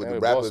hang out with the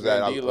rappers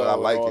that I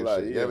like and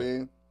shit. You know what I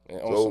mean?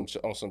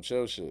 On some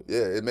chill shit. Yeah,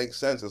 it makes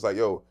sense. It's like,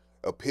 yo,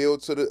 appeal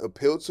to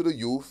the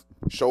youth,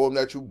 show them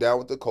that you down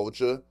with the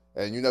culture,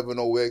 and you never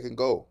know where it can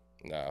go.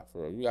 Nah,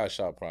 for real. You got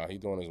shot Prime. He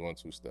doing his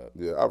 1-2 step.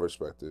 Yeah, I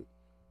respect it.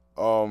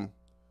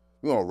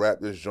 We're going to wrap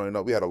this joint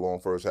up. We had a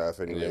long first half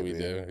anyway. Yeah, we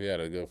did. We had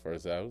a good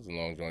first half. It was a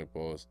long joint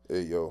pause.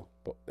 Hey, yo.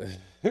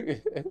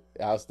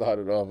 I'll start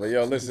it off. But,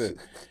 yo, listen,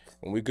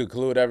 when we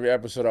conclude every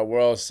episode of We're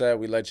All Set,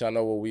 we let y'all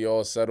know what we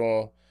all set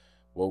on,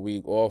 what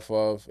we off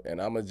of. And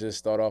I'm going to just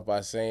start off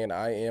by saying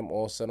I am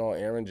all set on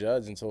Aaron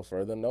Judge until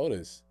further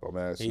notice.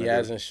 He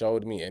hasn't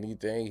showed me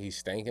anything. He's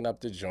stinking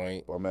up the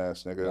joint.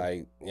 Bum-ass nigga.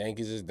 Like,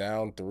 Yankees is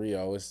down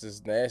 3-0. It's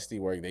just nasty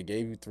work. They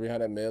gave you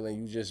 $300 million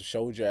and you just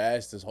showed your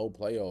ass this whole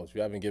playoffs.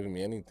 You haven't given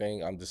me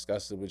anything. I'm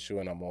disgusted with you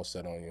and I'm all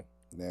set on you.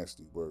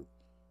 Nasty work.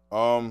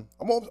 I'm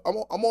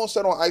all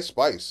set on Ice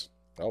Spice.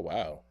 Oh,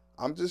 wow.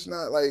 I'm just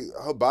not, like,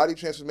 her body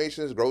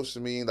transformation is gross to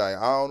me. Like,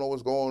 I don't know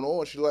what's going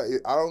on. She like,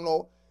 I don't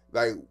know.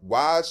 Like,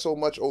 why so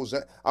much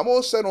Ozempic? I'm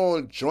all set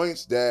on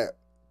joints that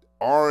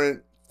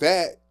aren't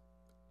fat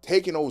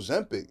taking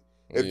Ozempic.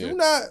 If you're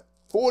not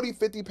 40,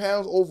 50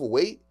 pounds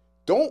overweight,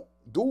 don't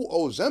do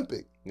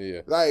Ozempic.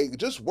 Yeah. Like,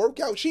 just work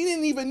out. She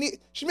didn't even need,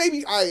 she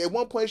maybe, at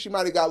one point she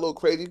might have got a little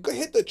crazy.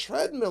 Hit the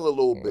treadmill a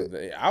little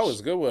bit. I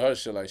was good with her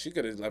shit. Like, she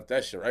could have left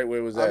that shit right where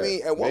it was at. I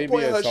mean, at one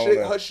point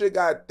her shit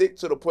got thick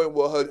to the point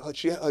where her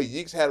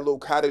yeeks had a little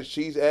cottage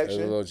cheese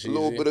action. A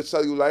little bit of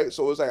cellulite.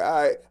 So it's like,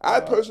 all right, I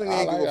personally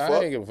ain't give a fuck.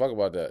 I ain't give a fuck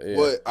about that. Yeah.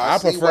 But I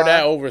prefer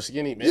that over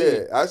skinny. Man.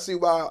 Yeah, I see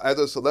why as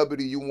a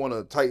celebrity you want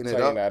to tighten it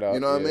up. You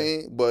know what I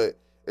mean? But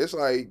it's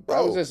like, bro.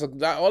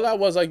 All that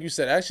was, like you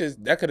said, actually,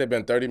 that could have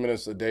been 30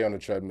 minutes a day on the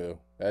treadmill.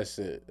 That's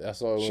it.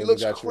 That's all. She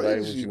looks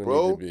crazy,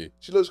 bro.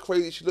 She looks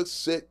crazy. She looks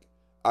sick.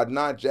 I'm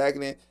not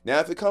jacking it. Now,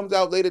 if it comes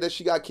out later that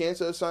she got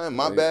cancer or something,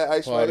 my bad,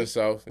 Ice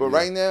Spice. But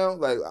right now,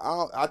 like,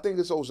 I think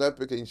it's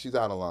Ozempic and she's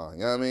out of line.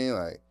 You know what I mean?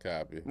 Like,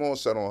 copy. I'm all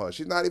set on her.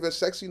 She's not even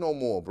sexy no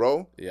more,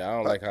 bro. Yeah, I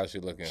don't like how she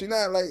looking. She's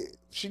not like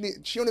she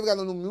don't even got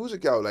no new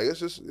music out. Like, it's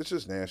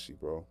just nasty,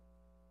 bro.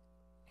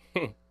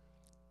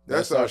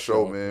 That's our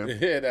show, man.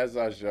 Yeah, that's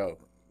our show.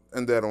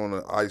 And that on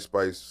an Ice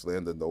Spice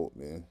slander note,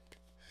 man.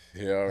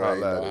 Yeah, all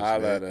right.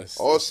 Holla at us.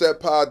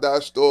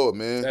 Allsetpod.store,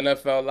 man.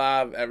 NFL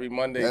Live every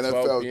Monday,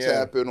 NFL 12 p.m.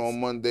 tap in on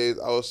Mondays,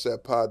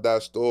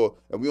 Allsetpod.store.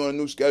 And we on a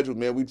new schedule,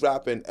 man. We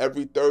dropping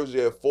every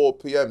Thursday at 4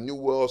 p.m. New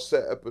World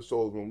Set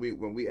episodes when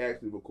we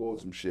actually record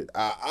some shit.